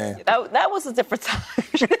 Come on, man. That was a different time.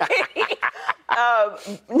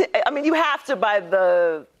 I mean, you have to by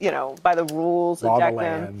the rules. Law of the eject them.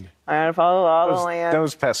 land. I gotta follow the law of the land.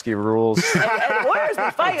 Those pesky rules. And Warriors be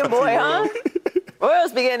fighting, boy, huh?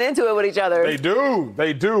 Warriors be getting into it with each other. They do.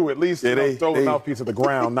 They do. At least throw the mouthpiece at the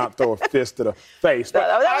ground, not throw a fist to the face. But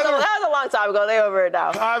that was a long time ago. They over it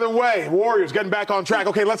now. either way, Warriors getting back on track.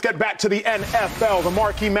 Okay, let's get back to the NFL, the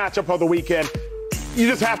marquee matchup of the weekend. You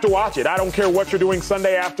just have to watch it. I don't care what you're doing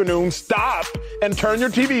Sunday afternoon. Stop and turn your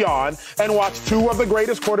TV on and watch two of the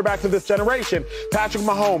greatest quarterbacks of this generation. Patrick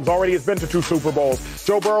Mahomes already has been to 2 Super Bowls.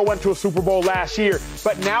 Joe Burrow went to a Super Bowl last year,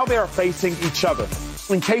 but now they are facing each other.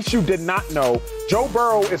 In case you did not know, Joe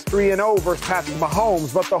Burrow is 3-0 versus Patrick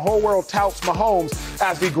Mahomes, but the whole world touts Mahomes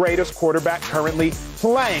as the greatest quarterback currently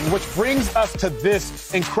playing, which brings us to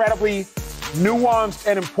this incredibly nuanced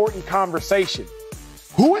and important conversation.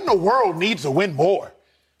 Who in the world needs to win more?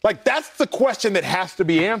 Like, that's the question that has to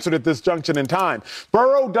be answered at this junction in time.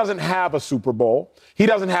 Burrow doesn't have a Super Bowl. He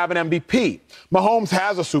doesn't have an MVP. Mahomes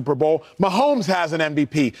has a Super Bowl. Mahomes has an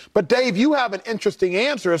MVP. But, Dave, you have an interesting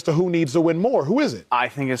answer as to who needs to win more. Who is it? I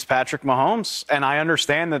think it's Patrick Mahomes. And I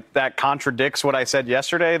understand that that contradicts what I said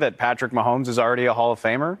yesterday, that Patrick Mahomes is already a Hall of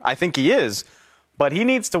Famer. I think he is. But he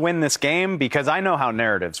needs to win this game because I know how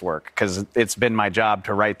narratives work, because it's been my job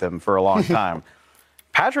to write them for a long time.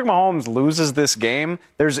 Patrick Mahomes loses this game.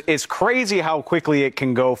 It's crazy how quickly it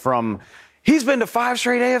can go from he's been to 5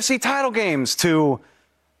 straight AFC title games to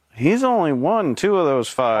he's only won 2 of those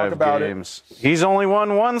 5 games. He's only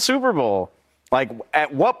won 1 Super Bowl. Like,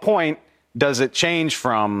 at what point does it change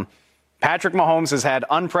from Patrick Mahomes has had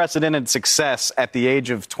unprecedented success at the age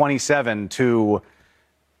of 27 to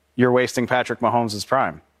you're wasting Patrick Mahomes'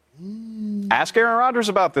 prime? Ask Aaron Rodgers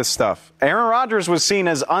about this stuff. Aaron Rodgers was seen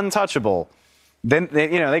as untouchable. Then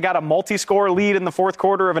they got a multi-score lead in the 4th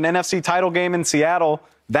quarter of an NFC title game in Seattle.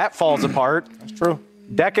 That falls apart. That's true.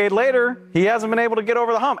 Decade later, he hasn't been able to get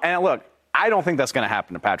over the hump. And look, I don't think that's going to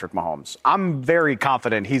happen to Patrick Mahomes. I'm very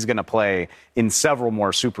confident he's going to play in several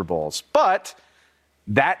more Super Bowls. But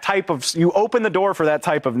you open the door for that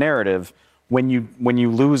type of narrative when you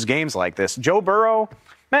lose games like this. Joe Burrow,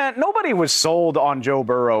 man, nobody was sold on Joe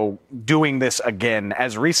Burrow doing this again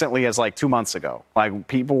as recently as like 2 months ago. Like,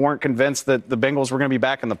 people weren't convinced that the Bengals were going to be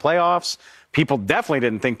back in the playoffs. People definitely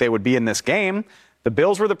didn't think they would be in this game. The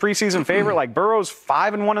Bills were the preseason favorite. Like, Burrow's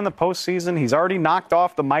 5-1 in the postseason. He's already knocked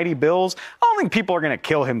off the mighty Bills. I don't think people are going to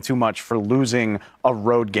kill him too much for losing a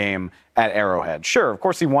road game at Arrowhead. Sure, of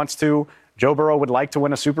course he wants to. Joe Burrow would like to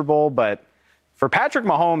win a Super Bowl, but for Patrick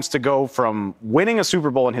Mahomes to go from winning a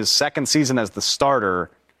Super Bowl in his second season as the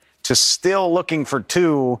starter to still looking for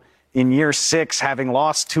 2 in year 6, having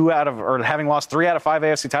lost 3 out of 5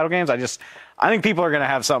 AFC title games, I think people are going to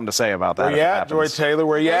have something to say about that. Where you at, Joy Taylor?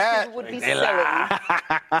 Where you at? Those people would be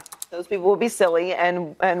silly. Those people will be silly,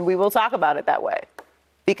 and we will talk about it that way.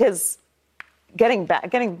 Because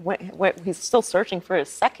he's still searching for his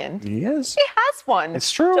second. He is. He has one.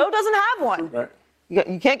 It's true. Joe doesn't have one. Right.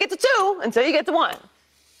 You can't get to 2 until you get to 1.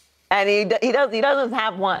 And he doesn't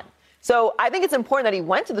have 1. So I think it's important that he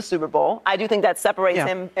went to the Super Bowl. I do think that separates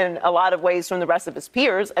him in a lot of ways from the rest of his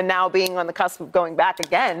peers. And now being on the cusp of going back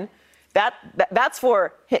again, that's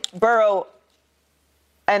for Burrow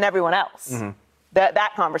and everyone else. Mm-hmm.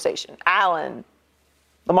 That conversation. Allen,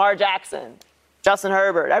 Lamar Jackson, Justin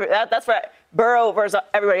Herbert. That's for Burrow versus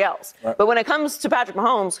everybody else. Right. But when it comes to Patrick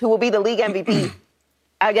Mahomes, who will be the league MVP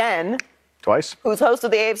again, twice, who's hosted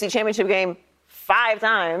the AFC Championship game 5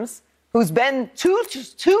 times, who's been two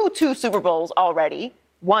Super Bowls already,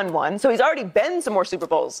 won 1. So he's already been to more Super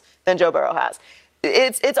Bowls than Joe Burrow has.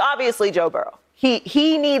 It's obviously Joe Burrow.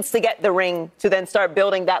 He needs to get the ring to then start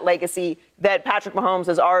building that legacy that Patrick Mahomes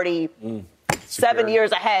is already 7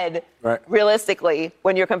 years ahead, realistically,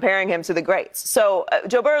 when you're comparing him to the greats. So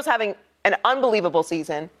Joe Burrow's having an unbelievable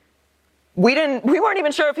season. We weren't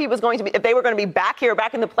even sure if they were going to be back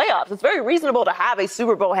in the playoffs. It's very reasonable to have a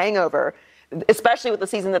Super Bowl hangover, especially with the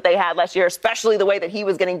season that they had last year, especially the way that he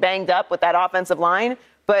was getting banged up with that offensive line.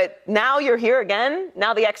 But now you're here again.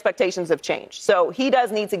 Now the expectations have changed. So he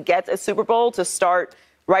does need to get a Super Bowl to start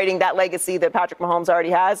writing that legacy that Patrick Mahomes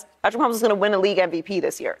already has. Patrick Mahomes is going to win a league MVP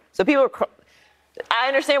this year. So I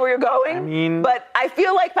understand where you're going, but I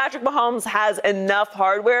feel like Patrick Mahomes has enough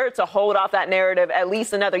hardware to hold off that narrative at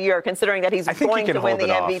least another year, considering that he's going to win the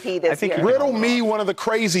MVP this year. Riddle me one of the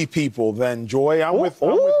crazy people then, Joy. I'm with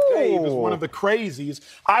Dave as one of the crazies.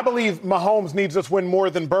 I believe Mahomes needs this win more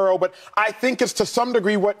than Burrow, but I think it's to some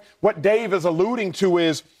degree what Dave is alluding to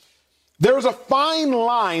is there's a fine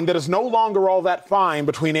line that is no longer all that fine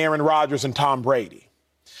between Aaron Rodgers and Tom Brady.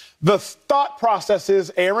 The thought process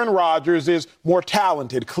is Aaron Rodgers is more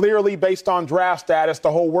talented. Clearly, based on draft status,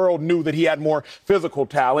 the whole world knew that he had more physical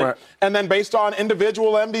talent. Right. And then based on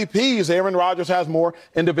individual MVPs, Aaron Rodgers has more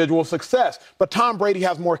individual success. But Tom Brady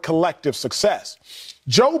has more collective success.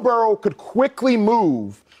 Joe Burrow could quickly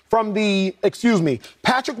move Patrick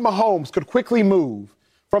Mahomes could quickly move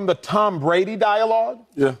from the Tom Brady dialogue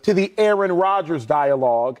to the Aaron Rodgers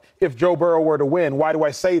dialogue if Joe Burrow were to win. Why do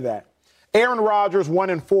I say that? Aaron Rodgers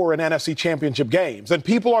 1-4 in NFC Championship games. And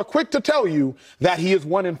people are quick to tell you that he is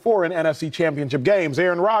 1-4 in NFC Championship games.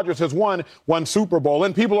 Aaron Rodgers has won 1 Super Bowl.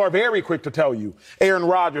 And people are very quick to tell you Aaron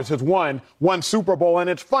Rodgers has won 1 Super Bowl. And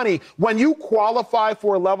it's funny, when you qualify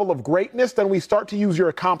for a level of greatness, then we start to use your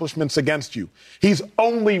accomplishments against you. He's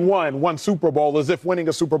only won 1 Super Bowl, as if winning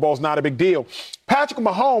a Super Bowl is not a big deal. Patrick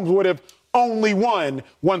Mahomes would have only won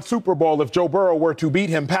 1 Super Bowl if Joe Burrow were to beat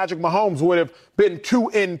him. Patrick Mahomes would have been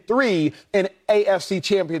 2-3 in AFC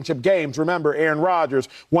Championship games. Remember, Aaron Rodgers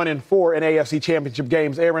 1-4 in AFC Championship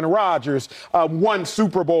games. Aaron Rodgers 1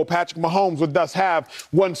 Super Bowl. Patrick Mahomes would thus have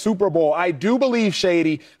 1 Super Bowl. I do believe,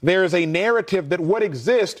 Shady, there is a narrative that would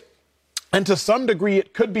exist, and to some degree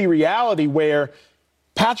it could be reality, where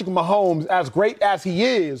Patrick Mahomes, as great as he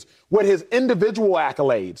is, would his individual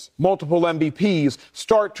accolades, multiple MVPs,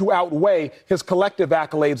 start to outweigh his collective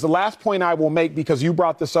accolades. The last point I will make, because you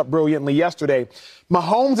brought this up brilliantly yesterday,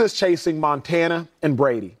 Mahomes is chasing Montana and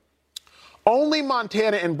Brady. Only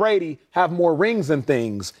Montana and Brady have more rings and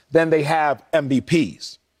things than they have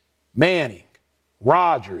MVPs. Manning,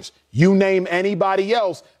 Rodgers, you name anybody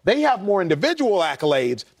else, they have more individual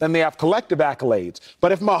accolades than they have collective accolades.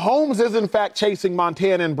 But if Mahomes is in fact chasing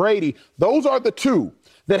Montana and Brady, those are the 2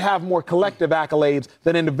 that have more collective accolades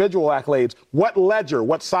than individual accolades.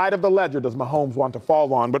 What side of the ledger does Mahomes want to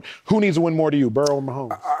fall on? But who needs to win more to you, Burrow or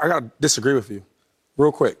Mahomes? I got to disagree with you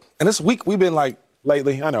real quick. And this week we've been like,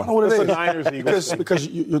 lately, I know what it it's is. The Niners Eagles. because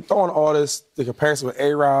you're throwing all this, the comparison with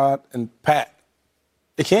A-Rod and Pat.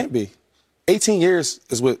 It can't be. 18 years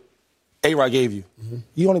is what A-Rod gave you. Mm-hmm.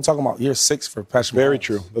 You only talking about year 6 for Patrick Mahomes. Very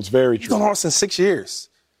true. That's very true. He's done all this in 6 years.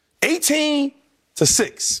 18 to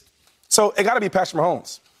 6. So it got to be Patrick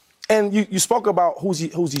Mahomes. And you spoke about who's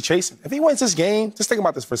he chasing. If he wins this game, just think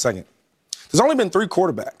about this for a second. There's only been 3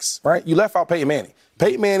 quarterbacks, right? You left out Peyton Manning.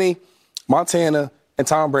 Peyton Manning, Montana, and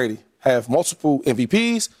Tom Brady have multiple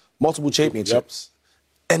MVPs, multiple championships.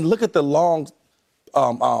 Yep. And look at the long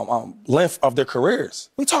length of their careers.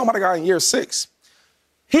 We talking about a guy in year 6.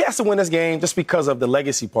 He has to win this game just because of the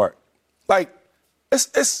legacy part. Like,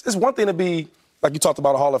 it's one thing to be, like you talked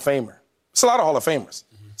about, a Hall of Famer. It's a lot of Hall of Famers.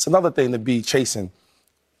 It's another thing to be chasing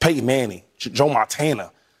Peyton Manning, Joe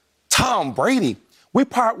Montana, Tom Brady. I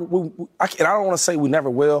don't want to say we never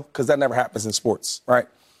will, because that never happens in sports, right?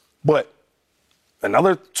 But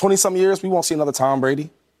another 20-some years, we won't see another Tom Brady.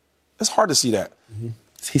 It's hard to see that.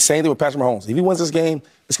 He's saying it with Patrick Mahomes. If he wins this game,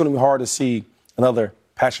 it's going to be hard to see another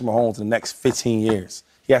Patrick Mahomes in the next 15 years.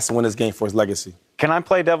 He has to win this game for his legacy. Can I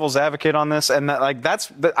play devil's advocate on this? And I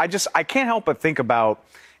can't help but think about,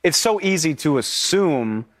 it's so easy to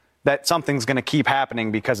assume that something's going to keep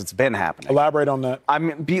happening because it's been happening. Elaborate on that. I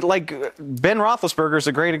mean, Ben Roethlisberger is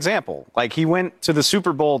a great example. Like, he went to the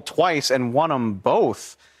Super Bowl twice and won them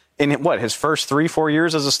both in, his first 3-4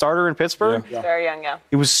 years as a starter in Pittsburgh? Yeah. Very young, yeah.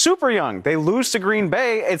 He was super young. They lose to Green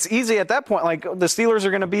Bay. It's easy at that point. Like, the Steelers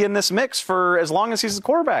are going to be in this mix for as long as he's the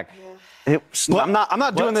quarterback. Yeah. I'm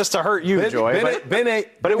not doing this to hurt you, Joy.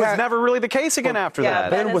 But it was never really the case again after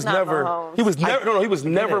that. Ben was never. Mahomes. He was never. He was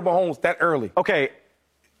never Mahomes that early. Okay.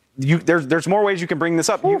 There's more ways you can bring this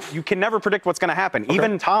up. You can never predict what's going to happen. Okay.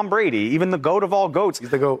 Even Tom Brady, even the GOAT of all GOATs,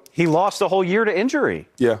 he's the GOAT. He lost a whole year to injury.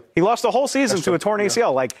 Yeah. He lost a whole season to a torn ACL. Yeah.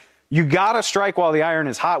 Like, you got to strike while the iron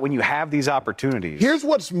is hot when you have these opportunities. Here's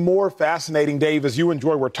what's more fascinating, Dave, as you and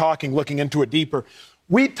Joy were talking, looking into it deeper.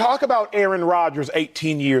 We talk about Aaron Rodgers,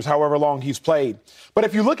 18 years, however long he's played. But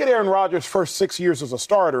if you look at Aaron Rodgers' first 6 years as a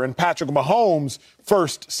starter and Patrick Mahomes'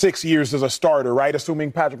 first 6 years as a starter, right,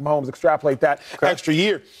 assuming Patrick Mahomes extrapolate that extra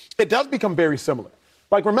year, it does become very similar.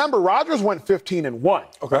 Like, remember, Rodgers went 15-1.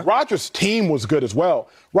 Okay. Rodgers' team was good as well.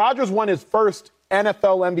 Rodgers won his first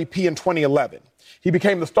NFL MVP in 2011. He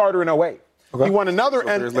became the starter in 2008. Okay. He won another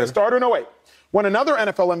starter in 2008. Won another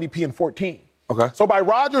NFL MVP in 2014. Okay. So by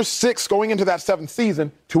Rodgers' 6 going into that 7th season,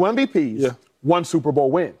 2 MVPs, 1 Super Bowl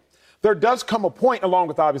win. There does come a point, along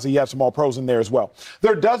with obviously you have some All-Pros in there as well.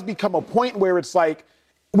 There does become a point where it's like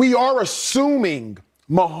we are assuming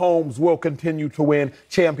Mahomes will continue to win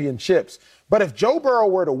championships. But if Joe Burrow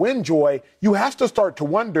were to win, Joy, you have to start to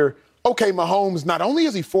wonder, okay, Mahomes, not only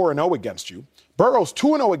is he 4-0 against you, Burrow's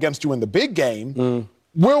 2-0 against you in the big game.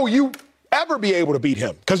 Will you ever be able to beat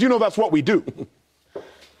him? Because that's what we do.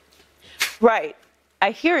 Right. I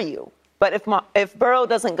hear you. But if Burrow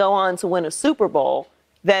doesn't go on to win a Super Bowl,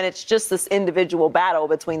 then it's just this individual battle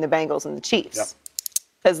between the Bengals and the Chiefs.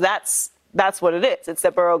 Because that's what it is. It's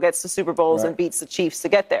that Burrow gets to Super Bowls and beats the Chiefs to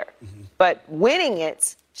get there. But winning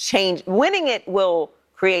it will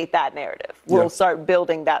create that narrative. We'll start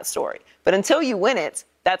building that story. But until you win it,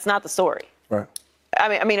 that's not the story. Right.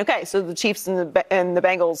 I mean, okay, so the Chiefs and the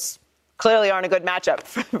Bengals clearly aren't a good matchup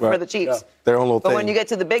for the Chiefs. Their own little thing. But when you get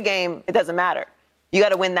to the big game, it doesn't matter. You got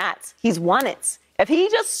to win that. He's won it. If he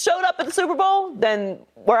just showed up at the Super Bowl, then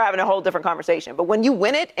we're having a whole different conversation. But when you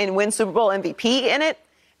win it and win Super Bowl MVP in it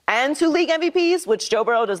and 2 league MVPs, which Joe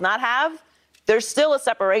Burrow does not have, there's still a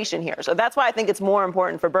separation here. So that's why I think it's more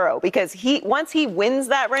important for Burrow, because once he wins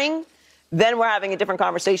that ring, then we're having a different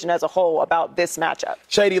conversation as a whole about this matchup.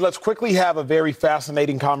 Shady, let's quickly have a very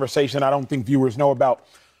fascinating conversation I don't think viewers know about.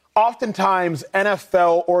 Oftentimes,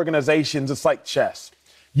 NFL organizations, it's like chess.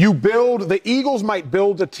 The Eagles might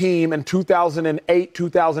build a team in 2008,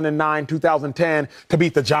 2009, 2010 to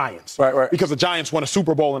beat the Giants. Right. Because the Giants won a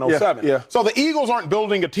Super Bowl in 2007. Yeah. So the Eagles aren't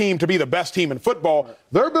building a team to be the best team in football.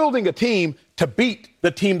 They're building a team to beat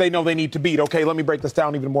the team they know they need to beat. Okay, let me break this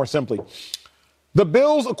down even more simply. The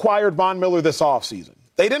Bills acquired Von Miller this offseason.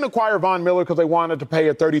 They didn't acquire Von Miller because they wanted to pay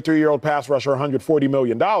a 33-year-old pass rusher $140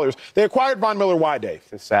 million. They acquired Von Miller, why, Dave?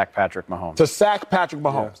 To sack Patrick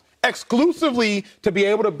Mahomes. Exclusively to be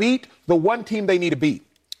able to beat the one team they need to beat.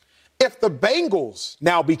 If the Bengals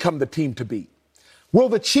now become the team to beat, will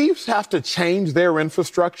the Chiefs have to change their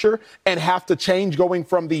infrastructure and have to change going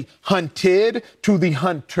from the hunted to the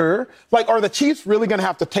hunter? Like, are the Chiefs really going to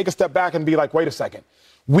have to take a step back and be like, wait a second,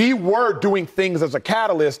 we were doing things as a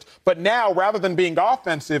catalyst, but now rather than being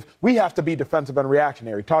offensive, we have to be defensive and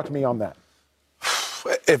reactionary? Talk to me on that.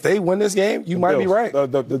 If they win this game, you might be right. The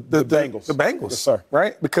Bengals. The Bengals, yes, sir.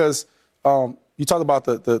 Right? Because you talked about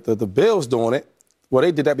the Bills doing it. Well,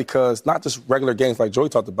 they did that because not just regular games like Joey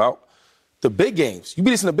talked about, the big games. You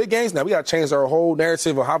beat us in the big games, now we got to change our whole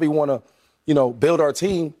narrative of how we want to, build our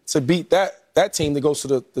team to beat that team that goes to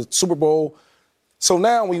the Super Bowl. So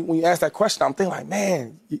now when you ask that question, I'm thinking like,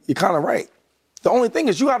 man, you're kind of right. The only thing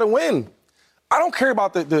is you got to win. I don't care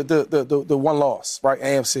about the one loss, right?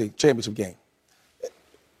 AFC championship game.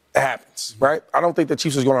 It happens, right? I don't think the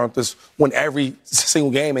Chiefs is going to just win every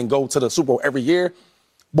single game and go to the Super Bowl every year.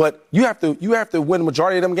 But you have to win the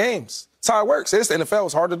majority of them games. That's how it works. It's the NFL.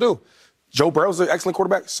 It's hard to do. Joe Burrow's an excellent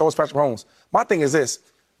quarterback. So is Patrick Mahomes. My thing is this.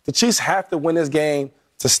 The Chiefs have to win this game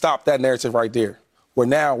to stop that narrative right there, where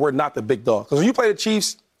now we're not the big dog. Because when you play the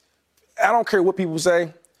Chiefs, I don't care what people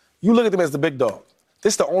say, you look at them as the big dog.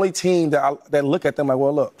 This is the only team that look at them like,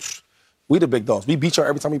 well, look, we the big dogs. We beat you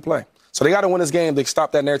every time we play. So they got to win this game to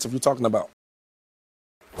stop that narrative you're talking about.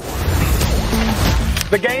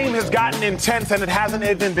 The game has gotten intense, and it hasn't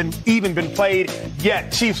even been played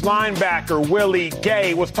yet. Chiefs linebacker Willie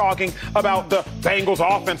Gay was talking about the Bengals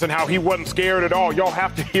offense and how he wasn't scared at all. Y'all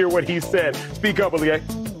have to hear what he said. Speak up, Willie Gay.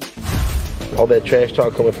 All that trash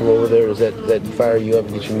talk coming from over there, does that fire you up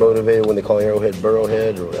and get you motivated when they call Arrowhead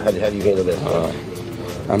Burrowhead, or how do you handle that?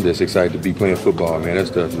 I'm just excited to be playing football, man. That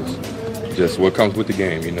stuff is just what comes with the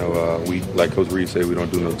game. You know, we, like Coach Reed said, we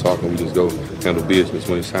don't do no talking. We just go handle business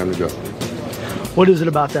when it's time to go. What is it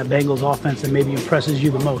about that Bengals offense that maybe impresses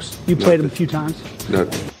you the most? You played them a few times.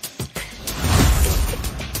 Nothing.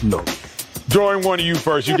 No. Jordan, one of you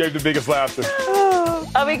first. You gave the biggest laughter.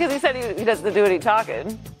 I mean, because he said he doesn't do any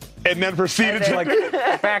talking. And then proceeded to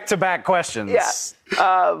like back-to-back questions. Yeah.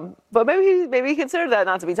 But maybe he considered that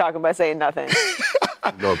not to be talking by saying nothing.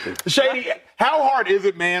 Shady, how hard is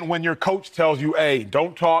it, man, when your coach tells you, hey,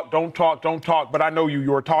 don't talk, but I know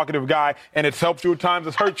you're a talkative guy, and it's helped you at times,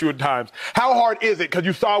 it's hurt you at times. How hard is it? Because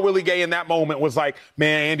you saw Willie Gay in that moment was like,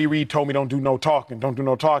 man, Andy Reid told me don't do no talking.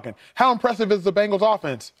 How impressive is the Bengals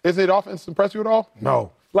offense? Is the offense impress you at all?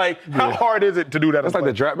 No. Like, how hard is it to do that? That's like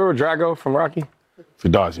remember Drago from Rocky? He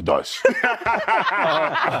does. No,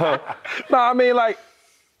 I mean, like,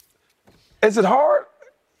 is it hard?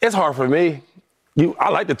 It's hard for me. I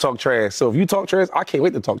like to talk trash. So if you talk trash, I can't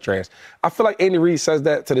wait to talk trash. I feel like Andy Reid says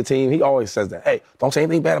that to the team. He always says that. Hey, don't say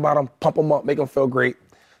anything bad about them. Pump them up. Make them feel great.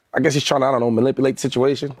 I guess he's trying to, manipulate the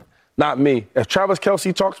situation. Not me. If Travis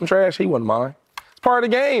Kelce talks some trash, he wouldn't mind. It's part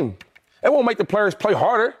of the game. It won't make the players play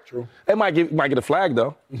harder. True. It might get a flag,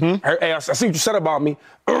 though. Mm-hmm. Hey, I see what you said about me.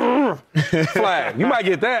 Flag. You might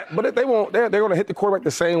get that, but they won't. They're going to hit the quarterback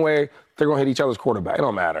the same way they're going to hit each other's quarterback. It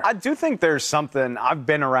don't matter. I do think there's something. I've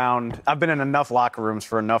been in enough locker rooms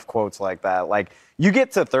for enough quotes like that. Like, you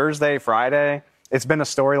get to Thursday, Friday, it's been a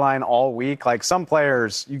storyline all week. Like, some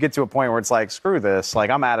players, you get to a point where it's like, screw this.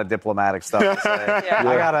 Like, I'm out of diplomatic stuff to say.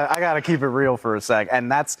 Yeah. I gotta keep it real for a sec.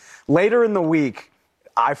 And that's later in the week.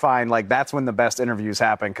 I find, like, that's when the best interviews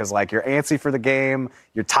happen because, like, you're antsy for the game,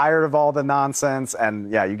 you're tired of all the nonsense,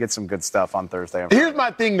 and, yeah, you get some good stuff on Thursday. Here's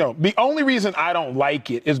my thing, though. The only reason I don't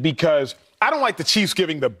like it is because I don't like the Chiefs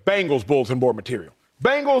giving the Bengals bulletin board material.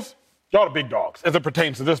 Bengals, y'all the big dogs as it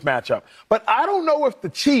pertains to this matchup. But I don't know if the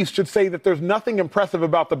Chiefs should say that there's nothing impressive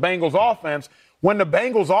about the Bengals offense when the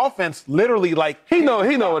Bengals offense literally, like... He know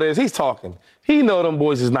what it is. He's talking. He know them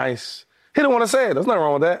boys is nice. He don't want to say it. There's nothing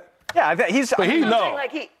wrong with that. Yeah, but he know.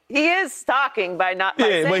 Like he is talking by not by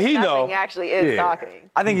saying but he nothing. know. He actually is talking.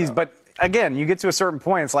 I think but again, you get to a certain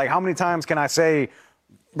point, it's like, how many times can I say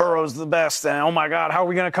Burrow's the best, and oh my God, how are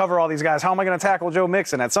we going to cover all these guys? How am I going to tackle Joe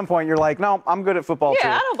Mixon? At some point, you're like, no, I'm good at football too.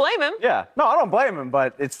 Yeah, I don't blame him. Yeah, no, I don't blame him,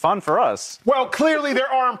 but it's fun for us. Well, clearly there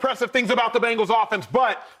are impressive things about the Bengals offense,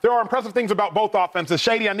 but there are impressive things about both offenses.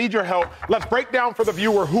 Shady, I need your help. Let's break down for the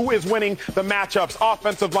viewer who is winning the matchups: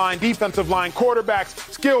 offensive line, defensive line,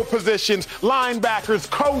 quarterbacks, skill positions, linebackers,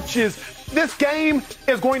 coaches. This game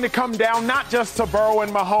is going to come down not just to Burrow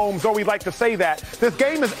and Mahomes, though we like to say that. This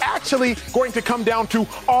game is actually going to come down to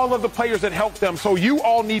all of the players that help them. So you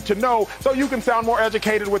all need to know so you can sound more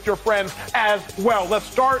educated with your friends as well. Let's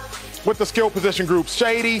start with the skill position groups.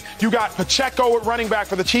 Shady, you got Pacheco at running back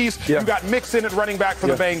for the Chiefs. Yeah. You got Mixon at running back for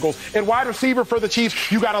the Bengals. And wide receiver for the Chiefs,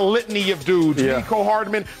 you got a litany of dudes. Nico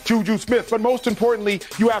Hardman, Juju Smith. But most importantly,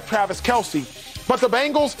 you have Travis Kelce. But the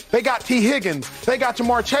Bengals, they got T. Higgins. They got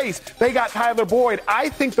Jamar Chase. They got Tyler Boyd. I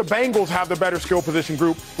think the Bengals have the better skill position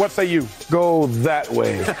group. What say you? Go that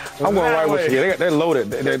way. I'm going right with you. They're loaded.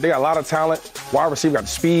 They got a lot of talent. Wide receiver got the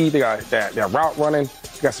speed. They got that route running.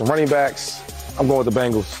 They got some running backs. I'm going with the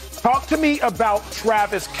Bengals. Talk to me about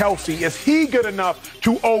Travis Kelce. Is he good enough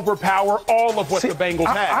to overpower all of what the Bengals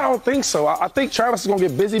have? I don't think so. I think Travis is going to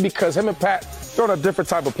get busy because him and Pat, they're on a different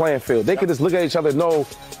type of playing field. They can just look at each other and know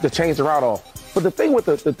to change the route off. But the thing with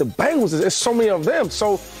the Bengals is there's so many of them.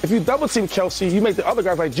 So if you double team Kelce, you make the other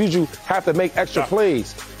guys like Juju have to make extra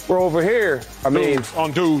plays. We're over here, on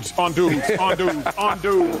dudes. Now,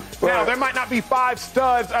 there might not be 5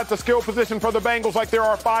 studs at the skill position for the Bengals like there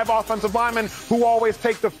are 5 offensive linemen who always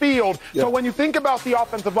take the field. So when you think about the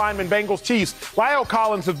offensive linemen, Bengals, Chiefs, La'el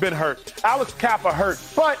Collins has been hurt. Alex Kappa hurt.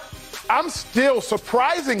 But I'm still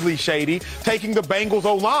surprisingly shady taking the Bengals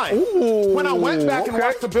O-line. When I went back and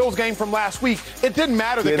watched the Bills game from last week, it didn't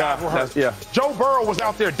matter that guys were hurt. Joe Burrow was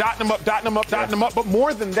out there dotting them up. But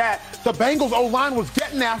more than that, the Bengals O-line was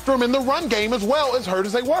getting after him in the run game as well, as hurt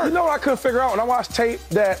as they were. You know what I couldn't figure out when I watched tape?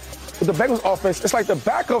 That with the Bengals offense, it's like the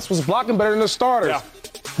backups was blocking better than the starters. Yeah.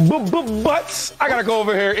 But I got to go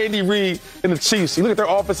over here, Andy Reid and the Chiefs. You look at their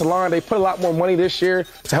offensive line, they put a lot more money this year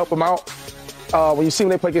to help them out. When you see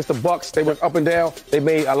when they play against the Bucs, they went up and down. They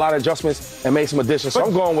made a lot of adjustments and made some additions. So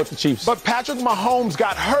I'm going with the Chiefs. But Patrick Mahomes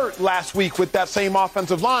got hurt last week with that same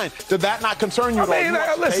offensive line. Did that not concern you at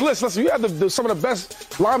all? Listen. You have some of the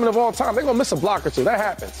best linemen of all time. They're going to miss a block or two. That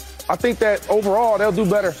happens. I think that overall they'll do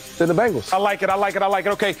better than the Bengals. I like it.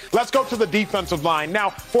 Okay, let's go to the defensive line.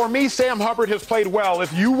 Now, for me, Sam Hubbard has played well.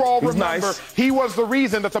 If you all remember, he was the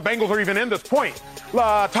reason that the Bengals are even in this point.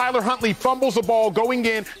 Tyler Huntley fumbles the ball going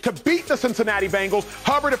in to beat the Cincinnati Bengals.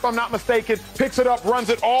 Hubbard, if I'm not mistaken, picks it up, runs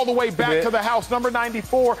it all the way back to the house. Number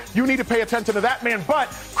 94, you need to pay attention to that man. But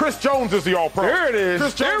Chris Jones is the all-pro. There it is.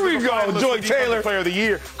 Chris Jones there we go, Joy Taylor. Player of the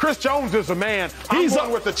Year. Chris Jones is a man. He's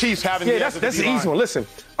up with the Chiefs having that's the easy one. Listen,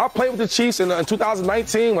 I played with the Chiefs in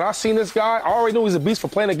 2019. When I seen this guy, I already knew he was a beast for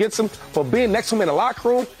playing against him, for being next to him in the locker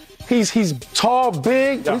room. He's tall,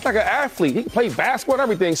 big. Yeah. He's like an athlete. He can play basketball and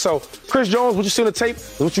everything. So, Chris Jones, what you see on the tape,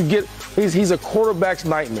 what you get, he's a quarterback's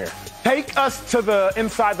nightmare. Take us to the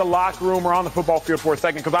inside the locker room or on the football field for a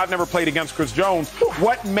second, because I've never played against Chris Jones.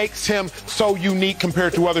 What makes him so unique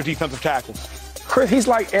compared to other defensive tackles? Chris, he's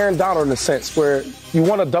like Aaron Donald in a sense, where you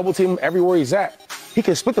want to double team him everywhere he's at. He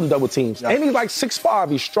can split them double teams. Yep. And he's like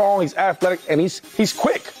 6'5". He's strong, he's athletic, and he's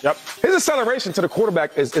quick. Yep. His acceleration to the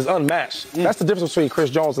quarterback is unmatched. That's the difference between Chris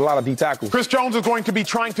Jones and a lot of D tackles. Chris Jones is going to be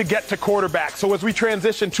trying to get to quarterback. So as we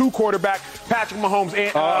transition to quarterback, Patrick Mahomes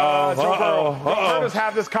and Joe Burrow. You've heard us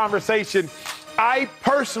have this conversation. I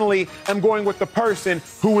personally am going with the person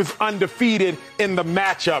who is undefeated in the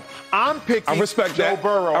matchup. I'm picking Joe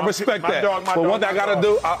Burrow. I respect that. But one thing I got to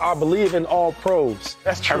do, I believe in all pros.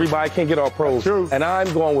 That's true. Everybody can't get all pros. That's true. And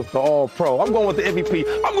I'm going with the all pro. I'm going with the MVP.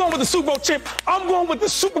 I'm going with the Super Bowl champ. I'm going with the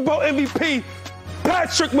Super Bowl MVP.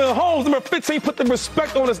 Patrick Mahomes, number 15, put the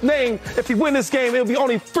respect on his name. If he win this game, it'll be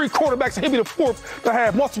only 3 quarterbacks, and he'll be the 4th to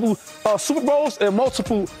have multiple Super Bowls and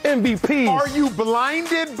multiple MVPs. Are you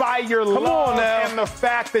blinded by your love and the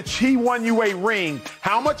fact that he won you a ring?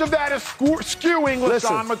 How much of that is skewing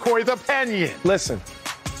LaShawn McCoy's opinion? Listen,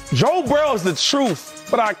 Joe Burrow is the truth,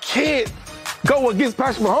 but I can't go against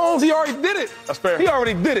Patrick Mahomes. He already did it. That's fair. He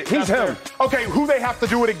already did it. He's him. Okay, who they have to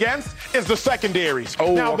do it against is the secondaries.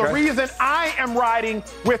 The reason I am riding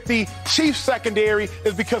with the Chiefs secondary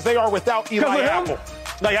is because they are without Eli Apple.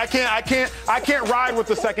 Like I can't ride with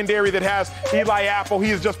the secondary that has Eli Apple.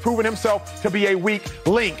 He has just proven himself to be a weak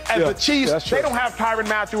link. As the Chiefs, they don't have Tyrann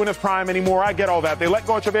Mathieu in his prime anymore. I get all that. They let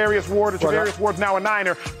go of Charvarius Ward. Charvarius Ward's now a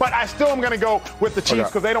Niner. But I still am going to go with the Chiefs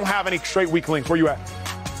because they don't have any straight weak links. Where you at?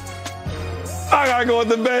 I gotta go with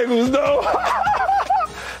the Bengals, though.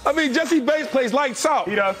 I mean, Jesse Bates plays lights out.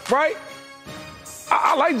 He does, right?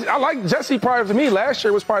 I like Jesse. Prior to me, last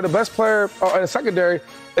year was probably the best player in the secondary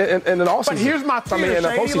in the offseason. But here's my theory,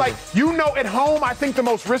 Shady. Like, at home, I think the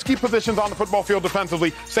most risky positions on the football field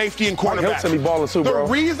defensively, safety and quarterback. The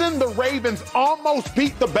reason the Ravens almost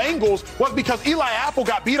beat the Bengals was because Eli Apple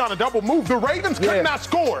got beat on a double move. The Ravens could not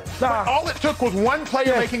score. But all it took was one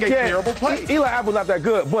player making a terrible play. Eli Apple's not that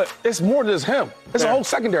good, but it's more than just him. It's a whole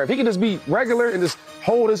secondary. If he can just be regular and just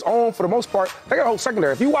hold his own for the most part, they got a whole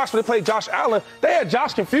secondary. If you watch when they played Josh Allen, they had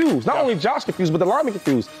Josh confused. Not only Josh confused, but the linemen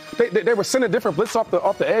confused. They were sending different blitz off the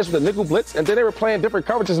edge with the nickel blitz, and then they were playing different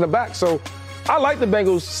coverages in the back. So I like the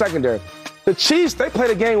Bengals secondary. The Chiefs, they played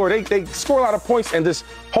a game where they score a lot of points and just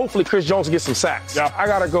hopefully Chris Jones gets some sacks. I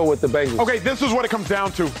got to go with the Bengals. Okay, this is what it comes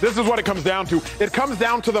down to. It comes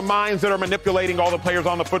down to the minds that are manipulating all the players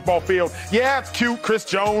on the football field. Yeah, it's cute, Chris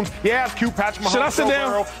Jones. Yeah, it's cute, Patrick Mahomes. Should I sit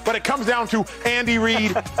down? But it comes down to Andy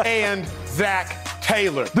Reid and Zach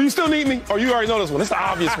Taylor. Do you still need me? Or you already know this one? It's the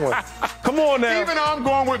obvious one. Come on now. Even I'm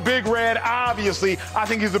going with Big Red. Obviously, I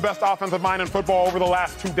think he's the best offensive mind in football over the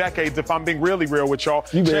last 2 decades, if I'm being really real with y'all.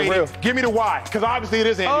 You being real. Give me the why, because obviously it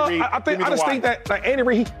is Andy Reid. I just think that Andy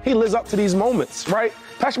Reid, he lives up to these moments, right?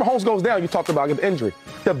 Patrick Mahomes goes down. You talked about the injury.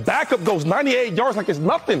 The backup goes 98 yards like it's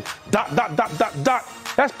nothing. ...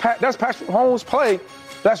 That's Patrick Mahomes' play.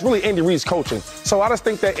 That's really Andy Reid's coaching. So I just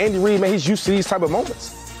think that Andy Reid, man, he's used to these type of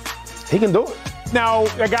moments. He can do it. Now,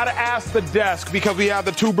 I got to ask the desk, because we have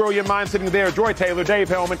the 2 brilliant minds sitting there, Joy Taylor, Dave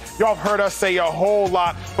Hellman. Y'all have heard us say a whole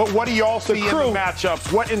lot, but what do y'all see in the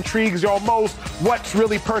matchups? What intrigues y'all most? What's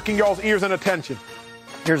really perking y'all's ears and attention?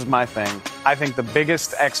 Here's my thing. I think the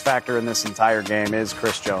biggest X factor in this entire game is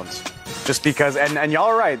Chris Jones. Just because, and y'all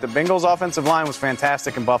are right, the Bengals' offensive line was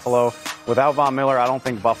fantastic in Buffalo. Without Von Miller, I don't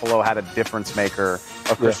think Buffalo had a difference maker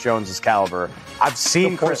of Chris Jones' caliber. I've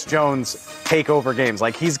seen Chris Jones take over games.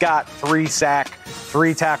 Like, he's got 3 sack,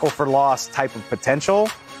 3 tackle for loss type of potential.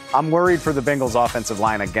 I'm worried for the Bengals' offensive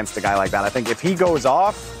line against a guy like that. I think if he goes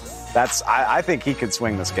off, I think he could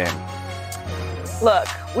swing this game. Look,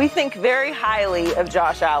 we think very highly of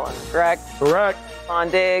Josh Allen, correct? Correct.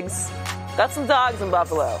 On Diggs. Got some dogs in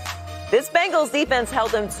Buffalo. This Bengals defense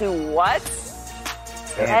held him to what?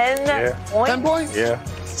 10 points? 10 points? Yeah.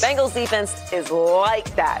 Bengals defense is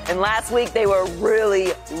like that. And last week they were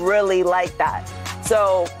really, really like that.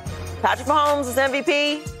 So Patrick Mahomes is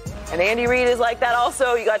MVP, and Andy Reid is like that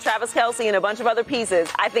also. You got Travis Kelce and a bunch of other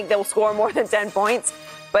pieces. I think they'll score more than 10 points.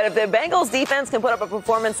 But if the Bengals defense can put up a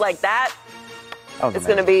performance like that, it's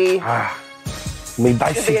going to be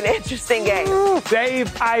an interesting game.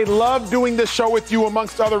 Dave, I love doing this show with you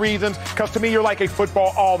amongst other reasons because to me you're like a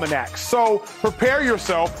football almanac. So prepare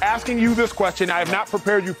yourself. Asking you this question, I have not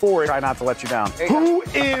prepared you for it. Try not to let you down. Who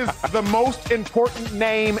is the most important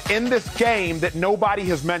name in this game that nobody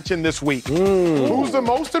has mentioned this week? Who's the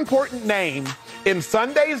most important name in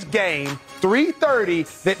Sunday's game,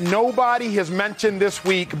 3:30, that nobody has mentioned this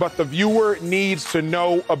week but the viewer needs to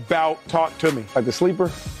know about? Talk to me. Like the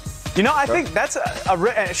sleeper? You know, I think that's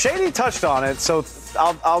Shady touched on it, so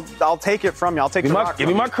I'll take it from you. I'll take the rock. Give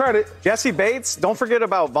me my credit. Jesse Bates. Don't forget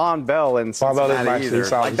about Von Bell in Cincinnati either.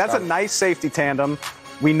 Like, that's a nice safety tandem.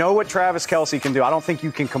 We know what Travis Kelce can do. I don't think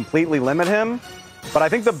you can completely limit him, but I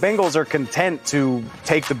think the Bengals are content to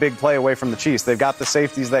take the big play away from the Chiefs. They've got the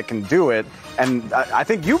safeties that can do it, and I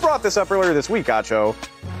think you brought this up earlier this week, Acho.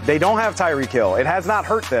 They don't have Tyreek Hill. It has not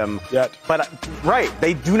hurt them yet. But,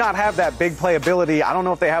 they do not have that big play ability. I don't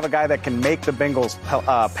know if they have a guy that can make the Bengals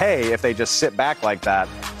pay if they just sit back like that.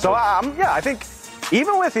 So, I think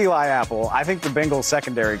even with Eli Apple, I think the Bengals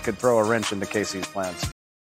secondary could throw a wrench into KC's plans.